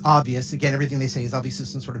mean, that's obvious. Again, everything they say is obviously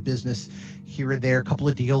some sort of business here and there, a couple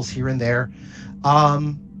of deals here and there.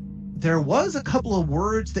 There was a couple of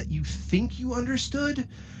words that you think you understood,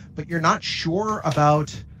 but you're not sure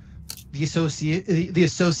about the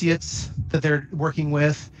associates that they're working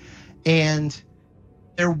with. And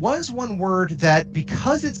there was one word that,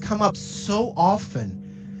 because it's come up so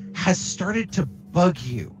often, has started to bug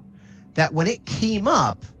you. That when it came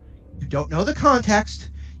up, you don't know the context,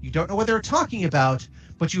 you don't know what they're talking about,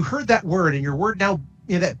 but you heard that word, and your word now,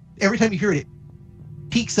 that every time you hear it, it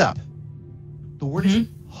peaks up. The word is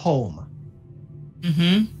home.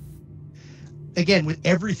 Mm-hmm. Again, with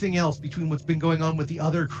everything else between what's been going on with the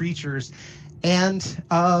other creatures. And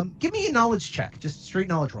give me a knowledge check. Just straight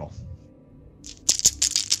knowledge roll.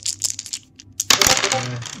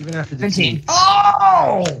 Even after the 17.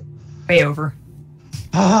 Oh! Way over.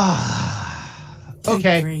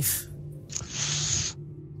 Okay. Grief.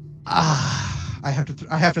 I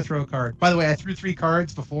have to throw a card. By the way, I threw 3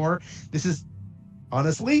 cards before. This is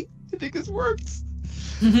honestly, I think this works.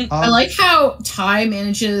 I like how Ty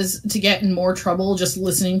manages to get in more trouble just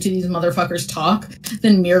listening to these motherfuckers talk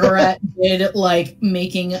than Mirgaret did, like,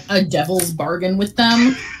 making a devil's bargain with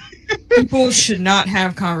them. People should not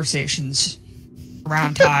have conversations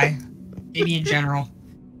around Ty, maybe in general.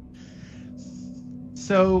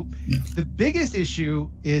 So the biggest issue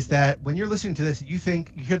is that when you're listening to this, you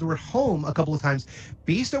hear the word home a couple of times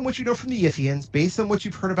based on what you know from the Yithians, based on what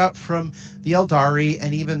you've heard about from the Eldari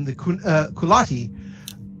and even the Kulati.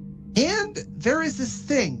 And there is this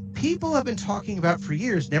thing people have been talking about for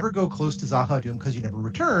years: never go close to Zahadum because you never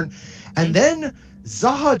return. And then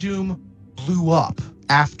Zahadum blew up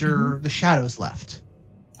after the shadows left.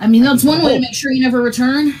 I mean, that's one way to make sure you never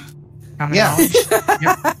return. Common Yeah. knowledge.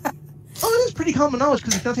 Yep. Oh, it is pretty common knowledge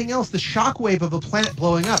because if nothing else, the shockwave of a planet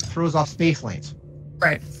blowing up throws off space lanes.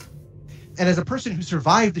 Right. And as a person who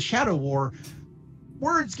survived the Shadow War,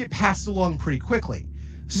 words get passed along pretty quickly.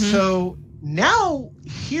 Mm-hmm. So now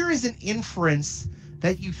here is an inference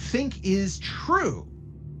that you think is true.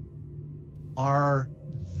 Are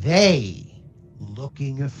they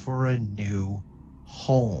looking for a new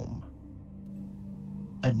home?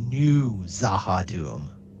 A new Zahadum?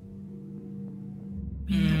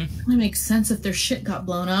 Mm. It only makes sense if their shit got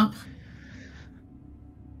blown up.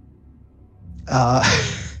 I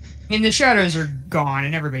mean, the shadows are gone,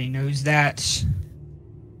 and everybody knows that.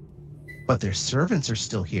 But their servants are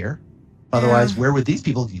still here. Otherwise, where would these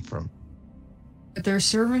people be from? But their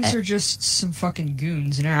servants are just some fucking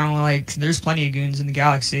goons now. Like, there's plenty of goons in the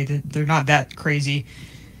galaxy. They're not that crazy.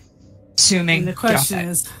 Assuming. And the question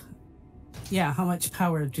is, how much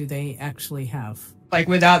power do they actually have? Like,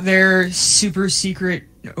 without their super secret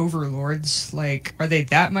overlords, like, are they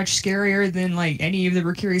that much scarier than, like, any of the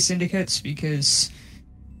Mercury syndicates? Because...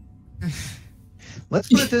 Let's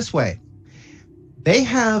put it this way. They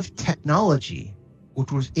have technology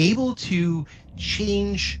which was able to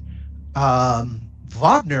change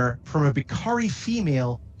Wagner from a Bakari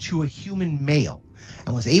female to a human male,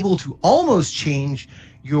 and was able to almost change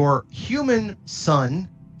your human son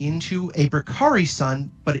into a Bakari son,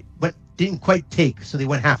 but it didn't quite take, so they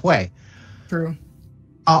went halfway. True.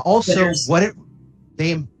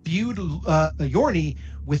 They imbued Yorni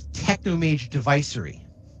with technomage devicery.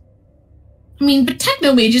 I mean, but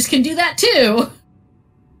technomages can do that too.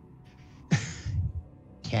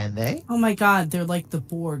 Can they? Oh my god, they're like the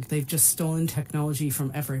Borg. They've just stolen technology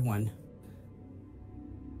from everyone.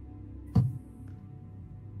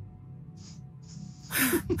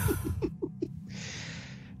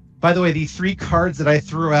 By the way, the 3 cards that I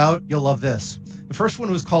threw out, you'll love this. The first one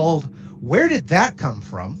was called "Where Did That Come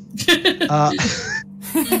From?" The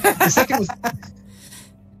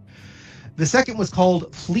second was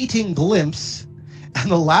called "Fleeting Glimpse," and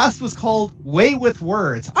the last was called "Way with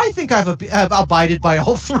Words." I think I've abided by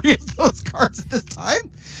all 3 of those cards at this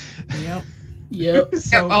time. Yep.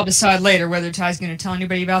 So, I'll decide later whether Ty's going to tell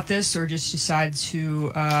anybody about this or just decide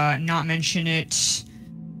to not mention it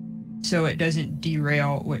so it doesn't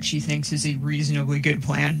derail what she thinks is a reasonably good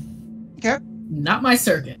plan. okay. Not my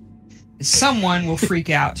circuit. Someone will freak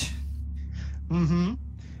out. Mm-hmm.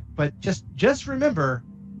 But just remember,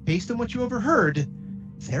 based on what you overheard,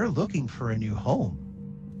 they're looking for a new home.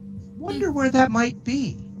 Wonder where that might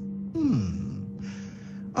be.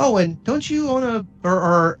 Oh, and don't you own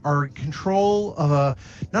or are in control of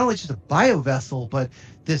not only just a biovessel, but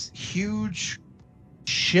this huge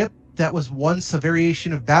ship that was once a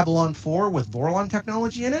variation of Babylon 4 with Vorlon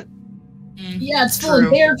technology in it? Yeah, it's full of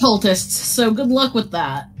bear cultists, so good luck with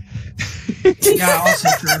that. Yeah, also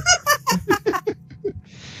true.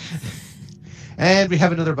 And we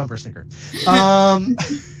have another bumper sticker.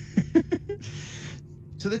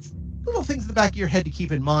 So that's little things in the back of your head to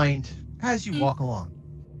keep in mind as you walk along.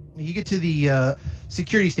 When you get to the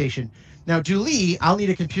security station. Now, Julie, I'll need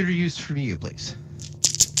a computer use from you, please.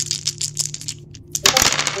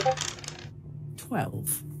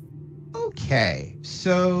 12. Okay,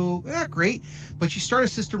 so not great, but you start a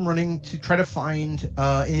system running to try to find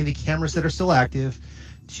any of the cameras that are still active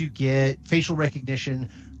to get facial recognition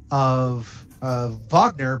of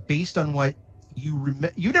Wagner based on what you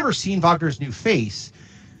remember. You've never seen Wagner's new face,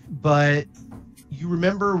 but you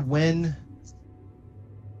remember when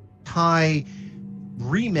Ty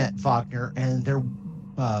re-met Wagner, and there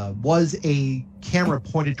was a camera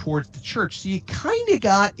pointed towards the church, so you kind of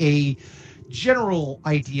got a general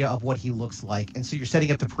idea of what he looks like, and so you're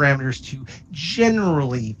setting up the parameters to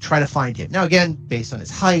generally try to find him. Now, again, based on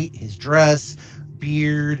his height, his dress,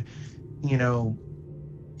 beard,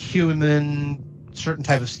 human, certain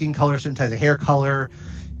type of skin color, certain type of hair color,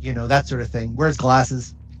 that sort of thing. Wears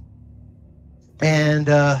glasses. And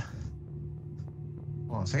hold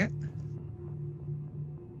on a second.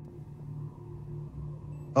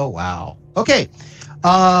 Oh wow. Okay.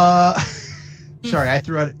 Sorry, I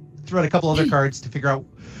threw out a couple other cards to figure out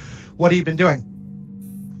what he'd been doing.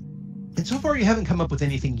 And so far you haven't come up with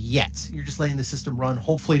anything yet. You're just letting the system run,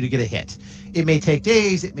 hopefully to get a hit. It may take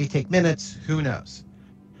days, it may take minutes, who knows.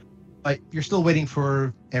 But you're still waiting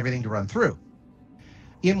for everything to run through.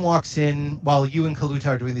 Ian walks in while you and Kaluta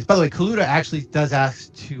are doing these. By the way, Kaluta actually does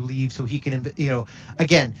ask to leave so he can,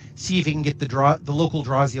 again, see if he can get the local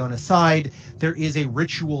Drazi on his side. There is a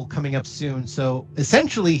ritual coming up soon. So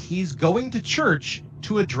essentially, he's going to church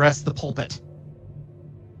to address the pulpit.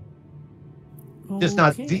 Okay. Just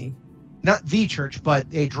not the church, but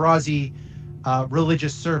a Drazi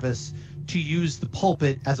religious service to use the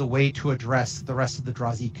pulpit as a way to address the rest of the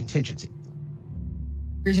Drazi contingency.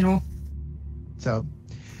 Reasonable. So,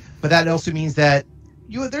 but that also means that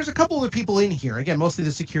there's a couple of people in here. Again, mostly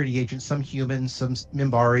the security agents, some humans, some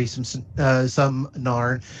Minbari, some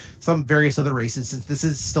Narn, some various other races. Since this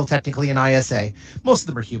is still technically an ISA, most of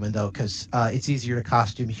them are human though, because it's easier to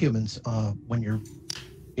costume humans when you're,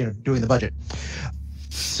 doing the budget.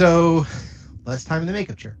 So less time in the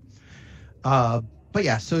makeup chair. But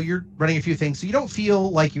yeah, so you're running a few things, so you don't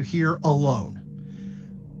feel like you're here alone.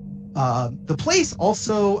 The place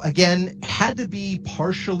also, again, had to be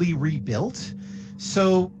partially rebuilt.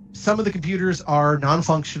 So some of the computers are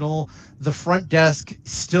non-functional. The front desk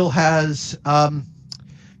still has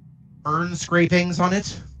urn scrapings on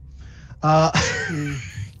it.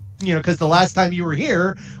 Because the last time you were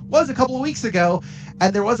here was a couple of weeks ago,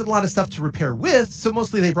 and there wasn't a lot of stuff to repair with. So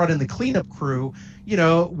mostly they brought in the cleanup crew,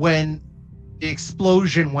 when the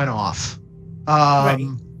explosion went off. Right.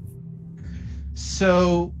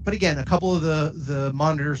 So, but again, a couple of the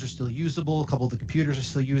monitors are still usable. A couple of the computers are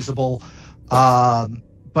still usable.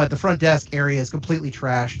 But the front desk area is completely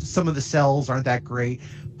trashed. Some of the cells aren't that great.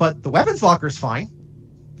 But the weapons locker is fine.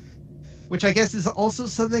 Which I guess is also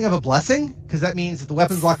something of a blessing. Because that means if the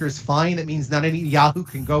weapons locker is fine, that means not any Yahoo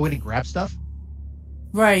can go in and grab stuff.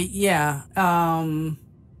 Right, yeah.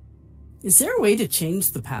 Is there a way to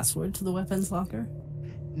change the password to the weapons locker?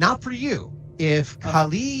 Not for you. If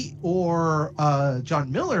Kali or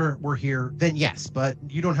John Miller were here, then yes, but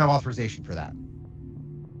you don't have authorization for that.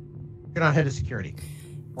 You're not head of security.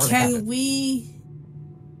 Can we...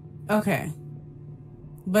 Okay.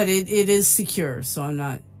 But it is secure, so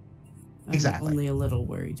I'm exactly. Only a little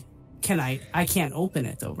worried. I can't open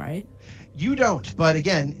it though, right? You don't, but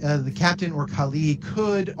again, the captain or Kali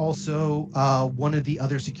could also, one of the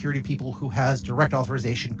other security people who has direct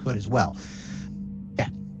authorization could as well. Yeah.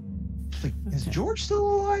 Like, okay. Is George still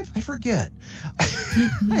alive? I forget. I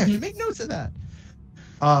have to make notes of that.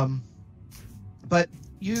 But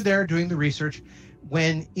you there doing the research.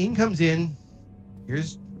 When in comes in,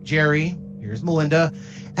 here's Jerry, here's Melinda,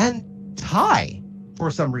 and Ty for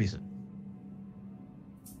some reason.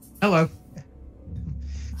 Hello.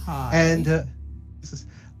 Hi. And this is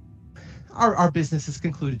our business is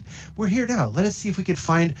concluded. We're here now. Let us see if we can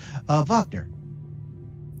find Wagner.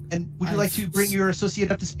 And would you like to bring your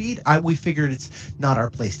associate up to speed? We figured it's not our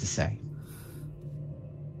place to say.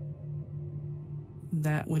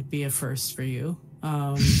 That would be a first for you.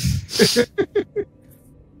 I've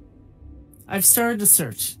started a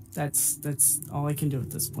search. That's all I can do at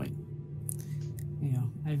this point.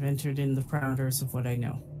 I've entered in the parameters of what I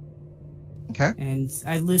know. Okay. And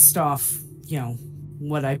I list off,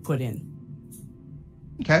 what I put in.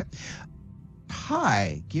 Okay.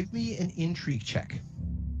 Hi, give me an intrigue check.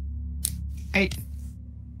 8.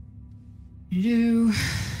 You.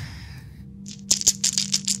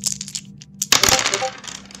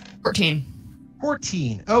 14.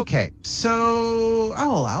 14. Okay. So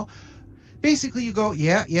I'll allow. Basically, you go,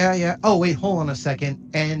 yeah. Oh, wait, hold on a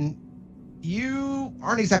second. And you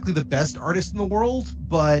aren't exactly the best artist in the world,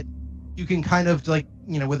 but you can kind of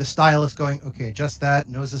with a stylist going, okay, adjust that,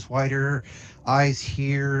 nose is wider, eyes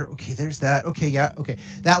here. Okay, there's that. Okay, yeah. Okay,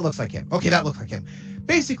 that looks like him. Okay, that looks like him.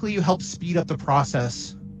 Basically, you help speed up the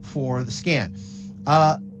process for the scan.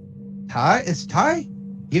 Ty,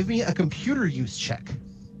 give me a computer use check.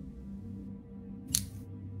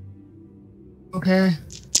 Okay.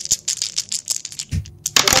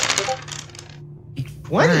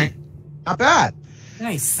 20. Not bad.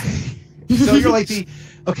 Nice. So you're like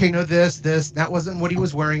okay, no, this, that wasn't what he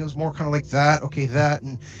was wearing. It was more kind of like that. Okay, that,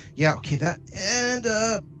 and yeah, okay, that, and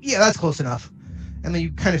yeah, that's close enough. And then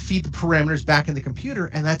you kind of feed the parameters back in the computer,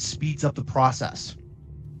 and that speeds up the process.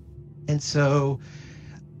 And so,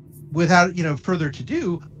 without further to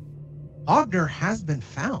do, Wagner has been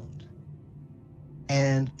found,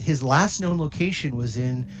 and his last known location was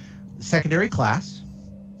in the secondary class.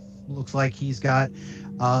 Looks like he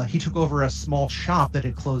took over a small shop that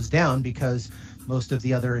had closed down because most of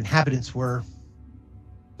the other inhabitants were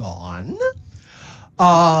gone.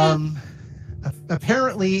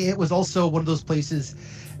 Apparently, it was also one of those places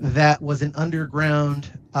that was an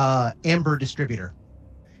underground amber distributor.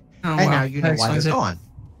 Oh, and wow. now you know why they're gone.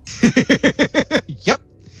 Yep.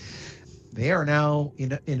 They are now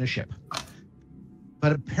in a ship.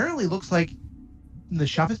 But apparently looks like the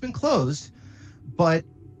shop has been closed, but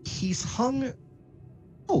he's hung...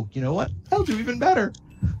 Oh, you know what? I'll do even better.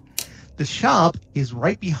 The shop is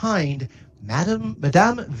right behind Madame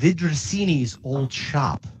Vidricini's old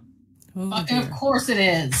shop. Of course it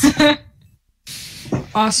is.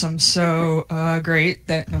 Awesome. So, great.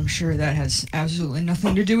 That I'm sure that has absolutely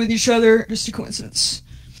nothing to do with each other. Just a coincidence.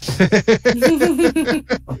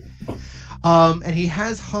 And he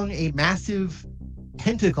has hung a massive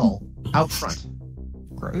tentacle out front.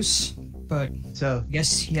 Gross. But so I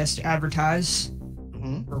guess he has to advertise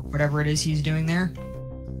or whatever it is he's doing there.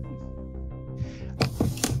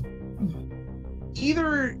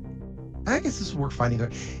 I guess this is worth finding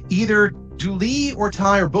out. Either Dooley or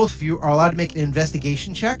Ty or both of you are allowed to make an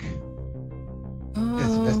investigation check.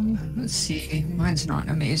 Let's see. Mine's not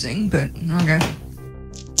amazing, but okay.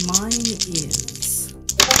 Mine is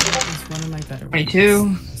one of my better ones.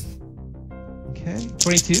 22. Okay,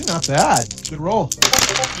 22, not bad. Good roll.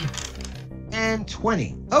 And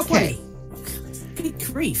 20. Okay. 20. Good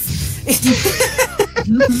grief.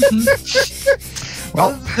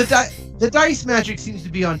 Well, the dice magic seems to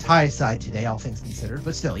be on Ty's side today, all things considered,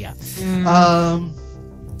 but still, yeah.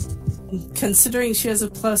 Considering she has a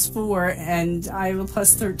 +4 and I have a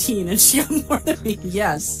 +13 and she got more than me,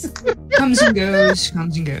 yes. Comes and goes.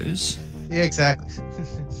 Yeah, exactly.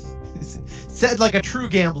 Said like a true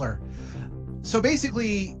gambler. So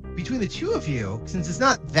basically, between the two of you, since it's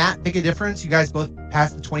not that big a difference, you guys both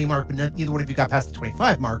passed the 20 mark, but neither one of you got past the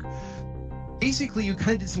 25 mark. Basically, you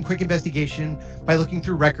kind of did some quick investigation by looking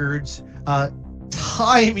through records.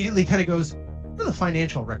 Ty immediately kind of goes, what are the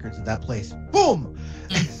financial records of that place? Boom!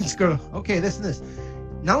 Let's go, okay, this and this.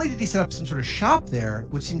 Not only did he set up some sort of shop there,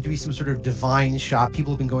 which seemed to be some sort of divine shop,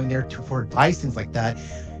 people have been going there for advice, things like that.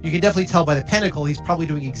 You can definitely tell by the pentacle, he's probably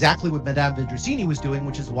doing exactly what Madame Vidricini was doing,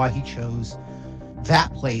 which is why he chose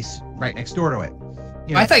that place right next door to it.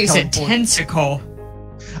 I thought you said tentacle.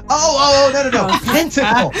 Oh, no.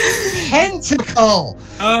 Pentacle. Pentacle.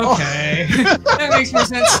 Okay. That makes more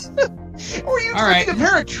sense. Were you putting a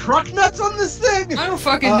pair of truck nuts on this thing? I don't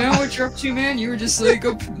fucking know what you're up to, man. You were just like,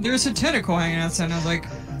 oh, there's a tentacle hanging outside. And I was like,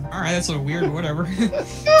 all right, that's a little weird, but whatever.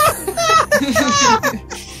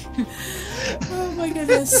 Oh my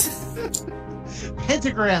goodness.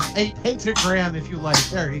 Pentagram. A pentagram, if you like.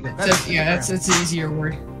 There you go. That's an easier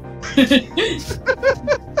word.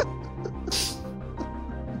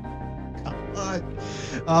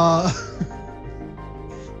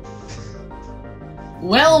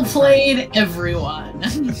 Well played, everyone.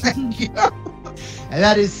 Thank you. And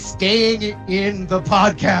that is staying in the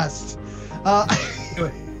podcast.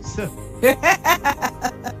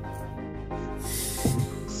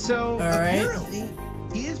 So apparently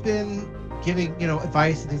he has been giving,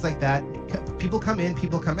 advice and things like that. People come in,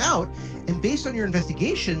 people come out, and based on your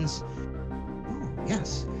investigations,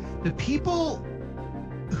 yes, the people,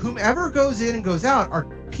 whomever goes in and goes out, are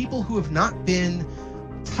people who have not been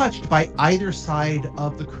touched by either side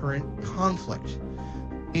of the current conflict.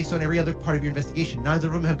 Based on every other part of your investigation, neither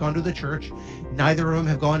of them have gone to the church. Neither of them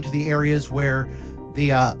have gone to the areas where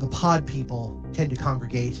the pod people tend to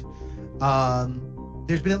congregate.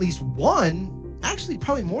 There's been at least one, actually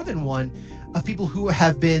probably more than one, of people who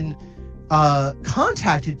have been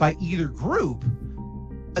contacted by either group,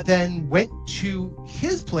 but then went to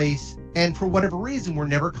his place and for whatever reason were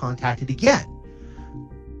never contacted again.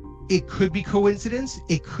 It could be coincidence,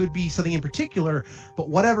 it could be something in particular, but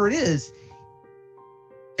whatever it is,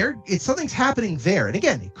 something's happening there. And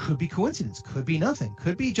again, it could be coincidence, could be nothing,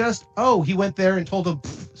 could be just, oh, he went there and told them,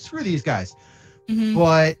 screw these guys. Mm-hmm.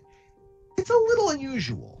 But it's a little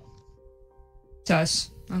unusual. To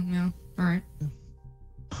us. Yeah. All right.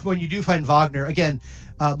 When you do find Wagner, again,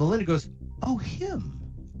 Melinda goes, oh, him.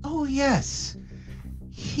 Oh, yes.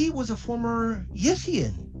 He was a former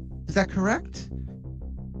Yithian. Is that correct?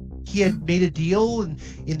 he had made a deal in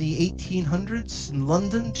the 1800s in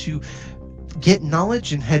London to get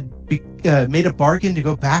knowledge and had made a bargain to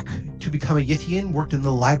go back to become a Yithian, worked in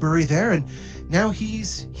the library there, and now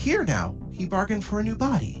he's here now. He bargained for a new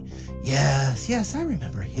body. Yes, I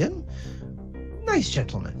remember him. Nice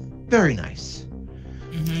gentleman. Very nice.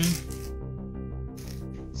 Mm-hmm.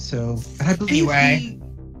 So, and I believe Anyway.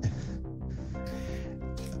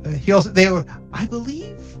 I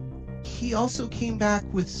believe he also came back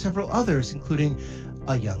with several others, including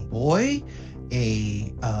a young boy,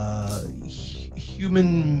 a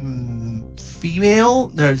human female.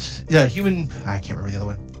 There's human. I can't remember the other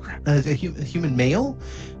one. A human male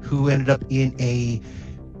who ended up in a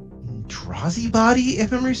Drazi body,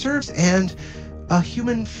 if memory serves, and a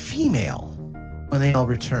human female when they all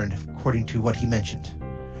returned, according to what he mentioned.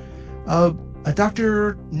 A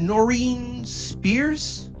Dr. Noreen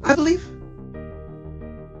Spears, I believe.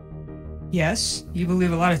 Yes, you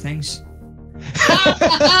believe a lot of things.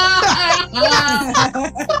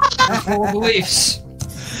 Full of beliefs.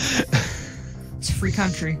 It's a free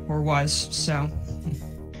country, or was, so.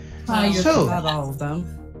 So- not all of them.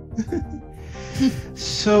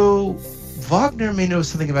 So, Wagner may know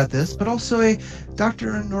something about this, but also a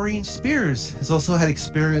Dr. Noreen Spears has also had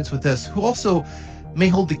experience with this, who also may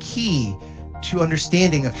hold the key to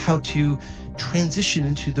understanding of how to transition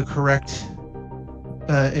into the correct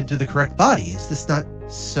body. Is this not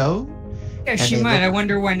so? Yeah, And she they might. look- I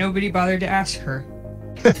wonder why nobody bothered to ask her.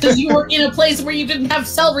 Because you were in a place where you didn't have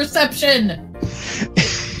cell reception.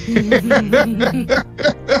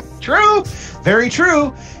 True, very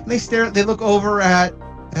true. And they look over at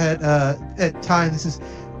Ty and says,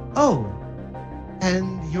 "Oh,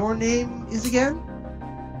 and your name is again?"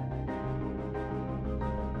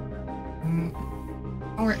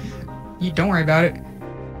 Don't worry about it.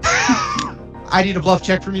 I need a bluff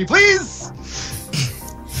check from you, please.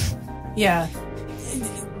 Yeah.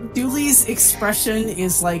 Dooley's expression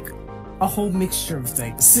is like a whole mixture of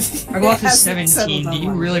things. My bluff It is hasn't 17. settled Do you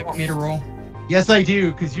on really one. want me to roll? Yes, I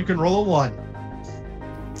do, because you can roll a 1.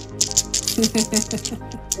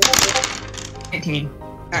 18.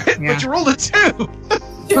 But Yeah. you rolled a 2.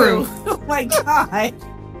 True. Oh my god.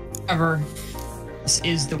 However, this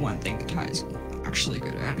is the one thing that Ty is actually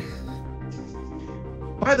good at.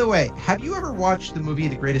 By the way, have you ever watched the movie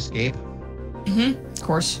The Great Escape? Mm-hmm. Of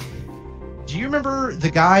course. Do you remember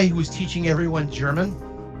the guy who was teaching everyone German?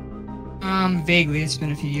 Vaguely. It's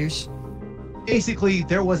been a few years. Basically,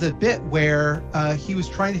 there was a bit where he was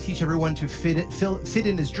trying to teach everyone to fit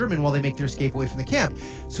in his German while they make their escape away from the camp.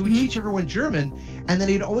 So he'd teach everyone German, and then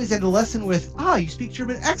he'd always end a lesson with, you speak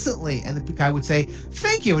German excellently. And the guy would say,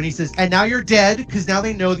 thank you. And he says, and now you're dead, because now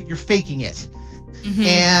they know that you're faking it. Mm-hmm.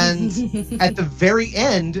 And at the very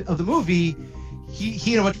end of the movie,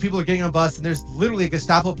 he and a bunch of people are getting on a bus, and there's literally a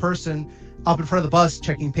Gestapo person up in front of the bus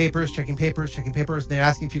checking papers, and they're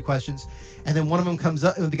asking a few questions. And then one of them comes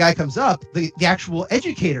up, the guy comes up, the actual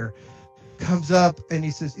educator comes up, and he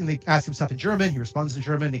says, and they ask him stuff in German. He responds in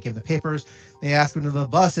German. They give him the papers. They ask him to the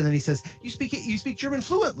bus, and then he says, "You speak German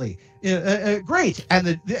fluently. Great." And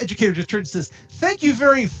the educator just turns and says, "Thank you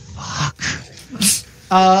very fuck."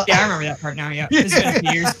 Yeah, I remember that part now. Yeah, it's been a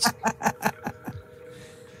few years.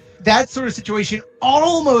 That sort of situation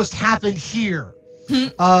almost happened here.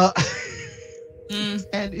 And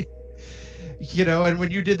and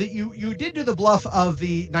when you did that, you did do the bluff of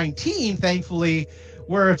the 19, thankfully,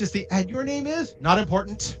 where just and your name is not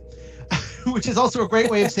important, which is also a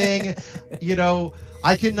great way of saying,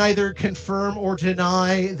 I can neither confirm or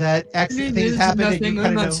deny that X things happened, and you kind I'm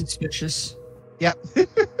of not know. suspicious. Yep.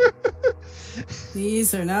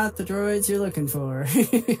 These are not the droids you're looking for.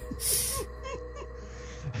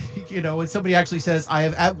 When somebody actually says, I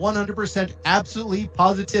have at 100% absolutely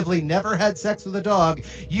positively never had sex with a dog,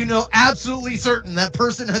 absolutely certain that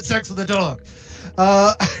person had sex with a dog.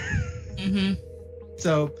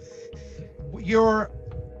 So you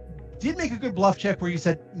did make a good bluff check where you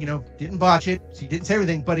said, didn't botch it, so you didn't say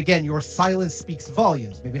everything, but again, your silence speaks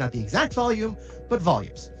volumes. Maybe not the exact volume, but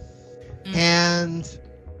volumes. And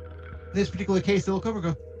in this particular case, they look over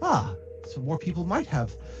and go, so more people might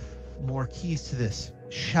have more keys to this.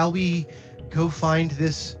 Shall we go find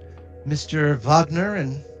this Mr. Wagner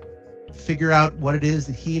and figure out what it is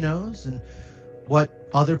that he knows and what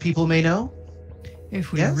other people may know?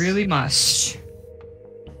 If we Yes? really must.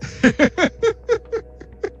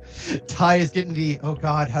 Ty is getting the, oh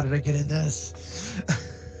God, how did I get in this?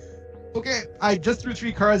 Okay, I just threw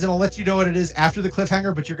 3 cards and I'll let you know what it is after the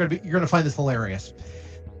cliffhanger, but you're gonna find this hilarious.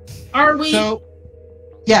 Are we? So,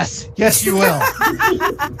 yes, you will.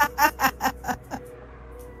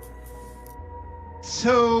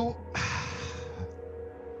 So,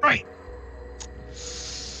 right.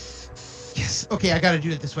 Okay, I got to do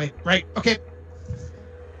it this way. Right. Okay.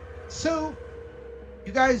 So,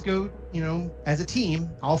 you guys go, as a team,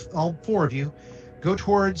 all four of you, go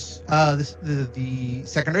towards the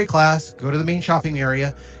secondary class, go to the main shopping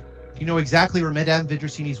area. You know exactly where Madame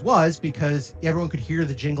Vidrosini's was because everyone could hear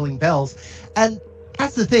the jingling bells. And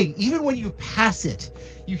that's the thing. Even when you pass it,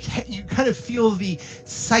 you kind of feel the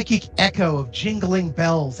psychic echo of jingling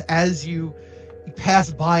bells as you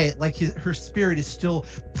pass by it, like her spirit is still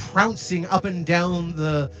trouncing up and down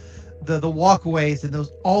the walkways and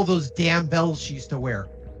all those damn bells she used to wear.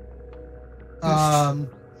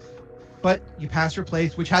 But you pass her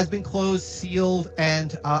place, which has been closed, sealed,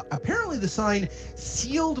 and apparently the sign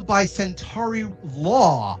 "Sealed by Centauri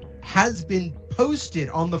Law" has been posted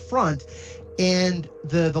on the front, and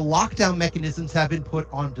the lockdown mechanisms have been put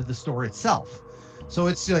onto the store itself. So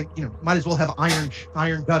it's like, might as well have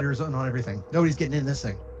iron gutters on everything. Nobody's getting in this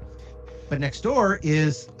thing. But next door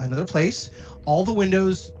is another place. All the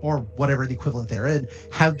windows, or whatever the equivalent they're in,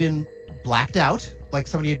 have been blacked out, like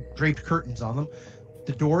somebody had draped curtains on them.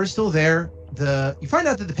 The door is still there. You find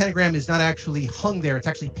out that the pentagram is not actually hung there. It's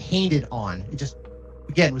actually painted on. It just,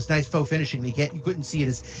 again, was nice faux finishing. You couldn't see it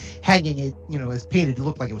as hanging. It, as painted. It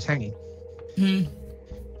looked like it was hanging. Mm-hmm.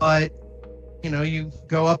 But, you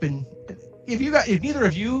go up and if neither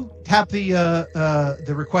of you tap the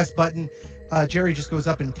request button, Jerry just goes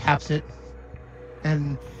up and taps it,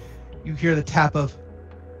 and you hear the tap of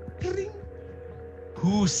 "Ding."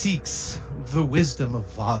 Who seeks the wisdom of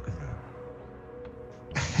Wagner?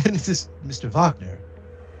 And it says, Mr. Wagner,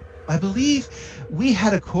 I believe we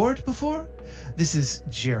had a court before. This is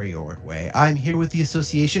Jerry Ordway. I'm here with the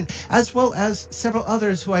association, as well as several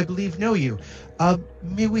others who I believe know you.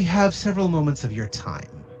 May we have several moments of your time?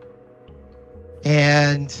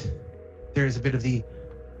 And there's a bit of the,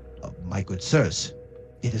 my good sirs,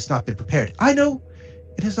 it has not been prepared. I know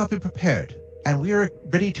it has not been prepared, and we are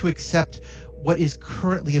ready to accept what is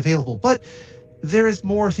currently available. But there is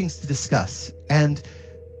more things to discuss, and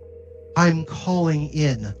I'm calling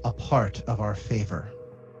in a part of our favor.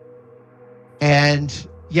 And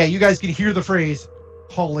yeah, you guys can hear the phrase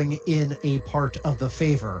calling in a part of the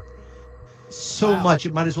favor so much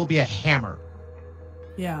it might as well be a hammer.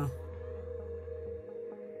 Yeah.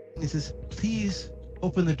 He says, please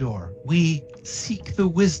open the door. We seek the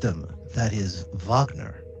wisdom that is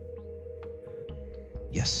Wagner.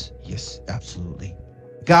 Yes, absolutely.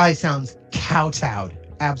 Guy sounds kowtowed.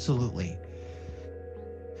 Absolutely.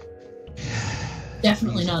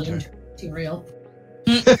 Definitely not material.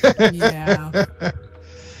 Yeah.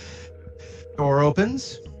 Door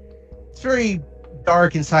opens. It's very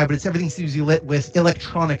dark inside, but everything seems to be lit with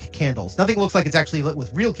electronic candles. Nothing looks like it's actually lit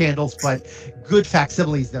with real candles, but good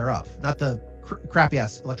facsimiles thereof. Not the crappy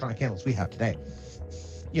ass electronic candles we have today.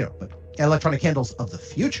 But electronic candles of the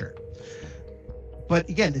future. But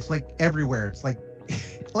again, it's like everywhere. It's like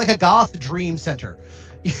a goth dream center.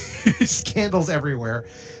 There's candles everywhere.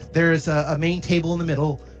 There's a main table in the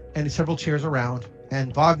middle and several chairs around.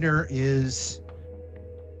 And Wagner is,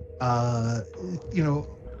 is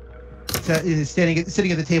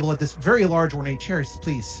sitting at the table at this very large ornate chair.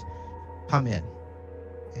 Please come in.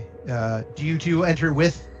 Do you two enter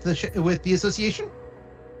with the association?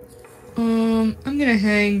 I'm gonna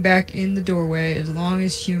hang back in the doorway as long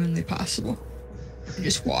as humanly possible. And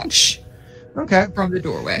just watch. Okay. From the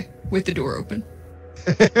doorway with the door open.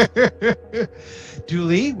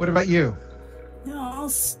 Dooley, what about you? No, I'll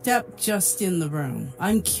step just in the room.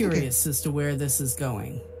 I'm curious as to where this is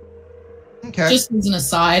going. Okay. Just as an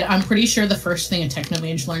aside, I'm pretty sure the first thing a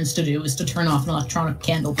technomage learns to do is to turn off an electronic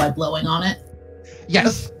candle by blowing on it.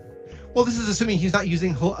 Yes. Well, this is assuming he's not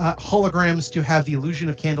using holograms to have the illusion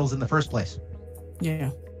of candles in the first place. Yeah.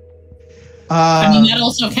 That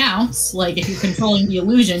also counts. Like, if you're controlling the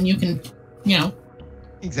illusion, you can,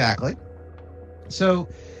 Exactly. So,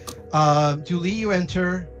 Dooley, you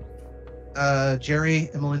enter. Jerry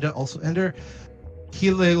and Melinda also enter.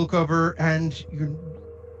 Healy look over, and you,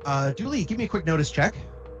 Dooley, give me a quick notice check.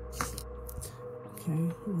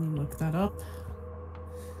 Okay, let me look that up.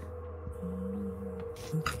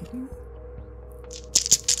 Okay.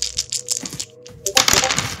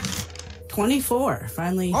 24.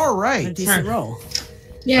 Finally. All right. A decent roll.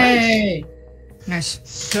 Yay! Nice.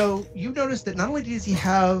 So you notice that not only does he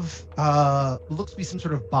have looks to be some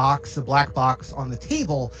sort of box, a black box on the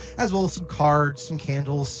table, as well as some cards, some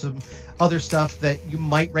candles, some other stuff that you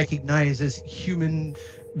might recognize as human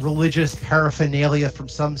religious paraphernalia from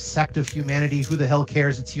some sect of humanity. Who the hell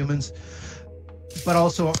cares? It's humans. But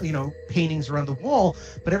also, paintings around the wall,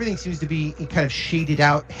 but everything seems to be kind of shaded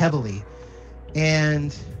out heavily.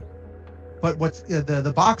 But what's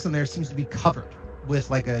the box on there seems to be covered. with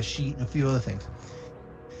like a sheet and a few other things.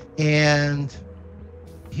 And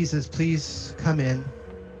he says, please come in.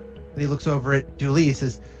 And he looks over at Julie. He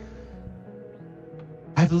says,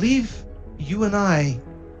 I believe you and I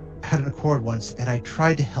had an accord once, and I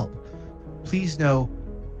tried to help. Please know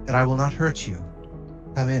that I will not hurt you.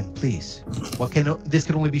 Come in, please. This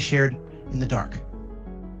can only be shared in the dark.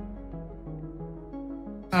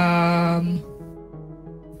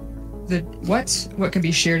 What can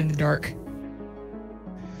be shared in the dark?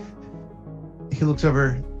 He looks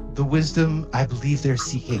over. The wisdom I believe they're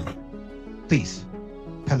seeking. Please,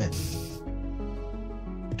 come in.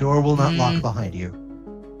 The door will not lock behind you.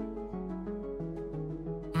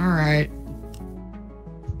 All right.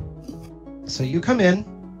 So you come in,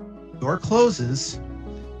 door closes,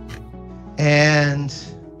 and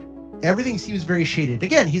everything seems very shaded.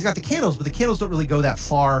 Again, he's got the candles, but the candles don't really go that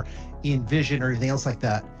far in vision or anything else like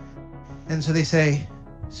that. And so they say,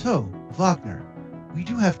 so, Wagner, we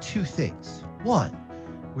do have two things. One,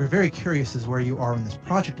 we're very curious as where you are in this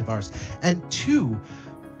project of ours. And two,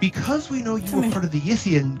 because we know you were part of the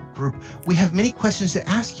Yithian group, we have many questions to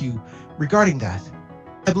ask you regarding that.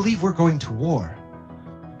 I believe we're going to war.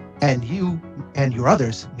 And you and your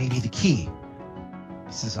others may be the key.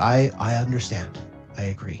 He says, I understand. I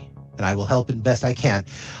agree. And I will help in best I can.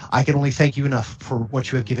 I can only thank you enough for what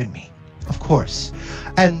you have given me. Of course.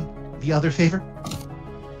 And the other favor?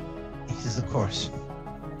 He says, of course.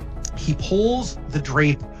 He pulls the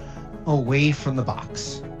drape away from the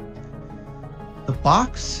box. The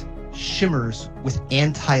box shimmers with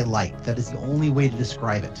anti-light. That is the only way to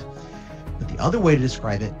describe it. But the other way to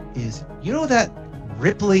describe it is, you know that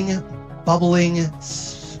rippling, bubbling,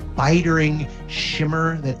 spidering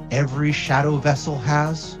shimmer that every shadow vessel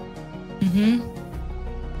has? Mm-hmm.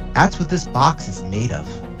 That's what this box is made of.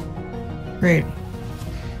 Great.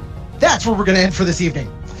 That's where we're going to end for this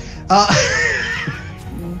evening.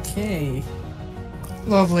 Okay.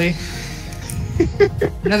 Lovely.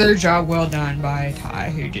 Another job well done by Ty,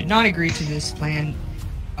 who did not agree to this plan,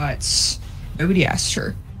 but nobody asked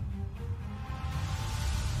her.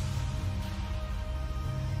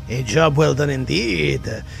 A job well done indeed,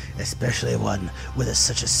 especially one with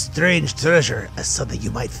such a strange treasure as something you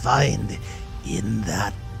might find in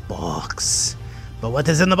that box. But what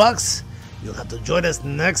is in the box? You'll have to join us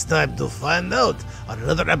next time to find out on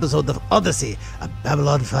another episode of Odyssey, a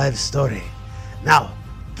Babylon 5 story. Now,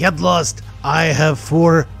 get lost. I have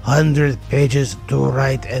 400 pages to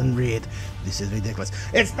write and read. This is ridiculous.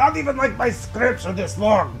 It's not even like my scripts are this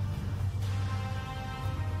long.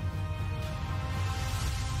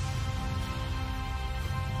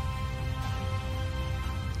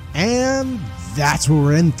 And that's where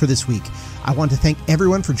we're in for this week. I want to thank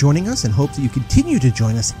everyone for joining us and hope that you continue to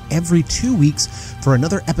join us every 2 weeks for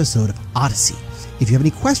another episode of Odyssey. If you have any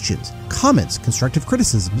questions, comments, constructive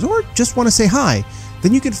criticisms, or just want to say hi,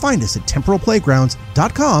 then you can find us at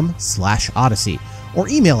temporalplaygrounds.com/Odyssey or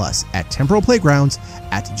email us at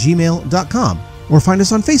temporalplaygrounds@gmail.com or find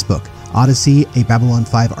us on Facebook, Odyssey, a Babylon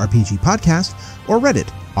 5 RPG podcast, or Reddit,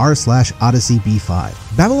 r/OdysseyB5.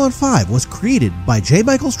 Babylon 5 was created by J.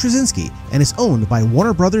 Michael Straczynski and is owned by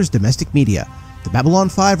Warner Brothers Domestic Media. The Babylon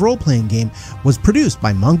 5 role-playing game was produced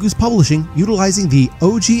by Mongoose Publishing utilizing the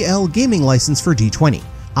OGL gaming license for D20.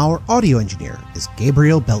 Our audio engineer is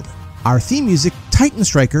Gabriel Belden. Our theme music, Titan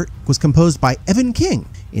Striker, was composed by Evan King.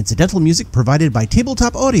 Incidental music provided by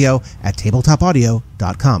Tabletop Audio at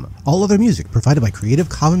tabletopaudio.com. All other music provided by Creative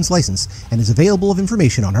Commons license and is available of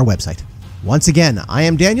information on our website. Once again, I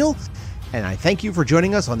am Daniel, and I thank you for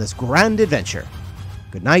joining us on this grand adventure.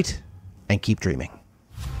 Good night, and keep dreaming.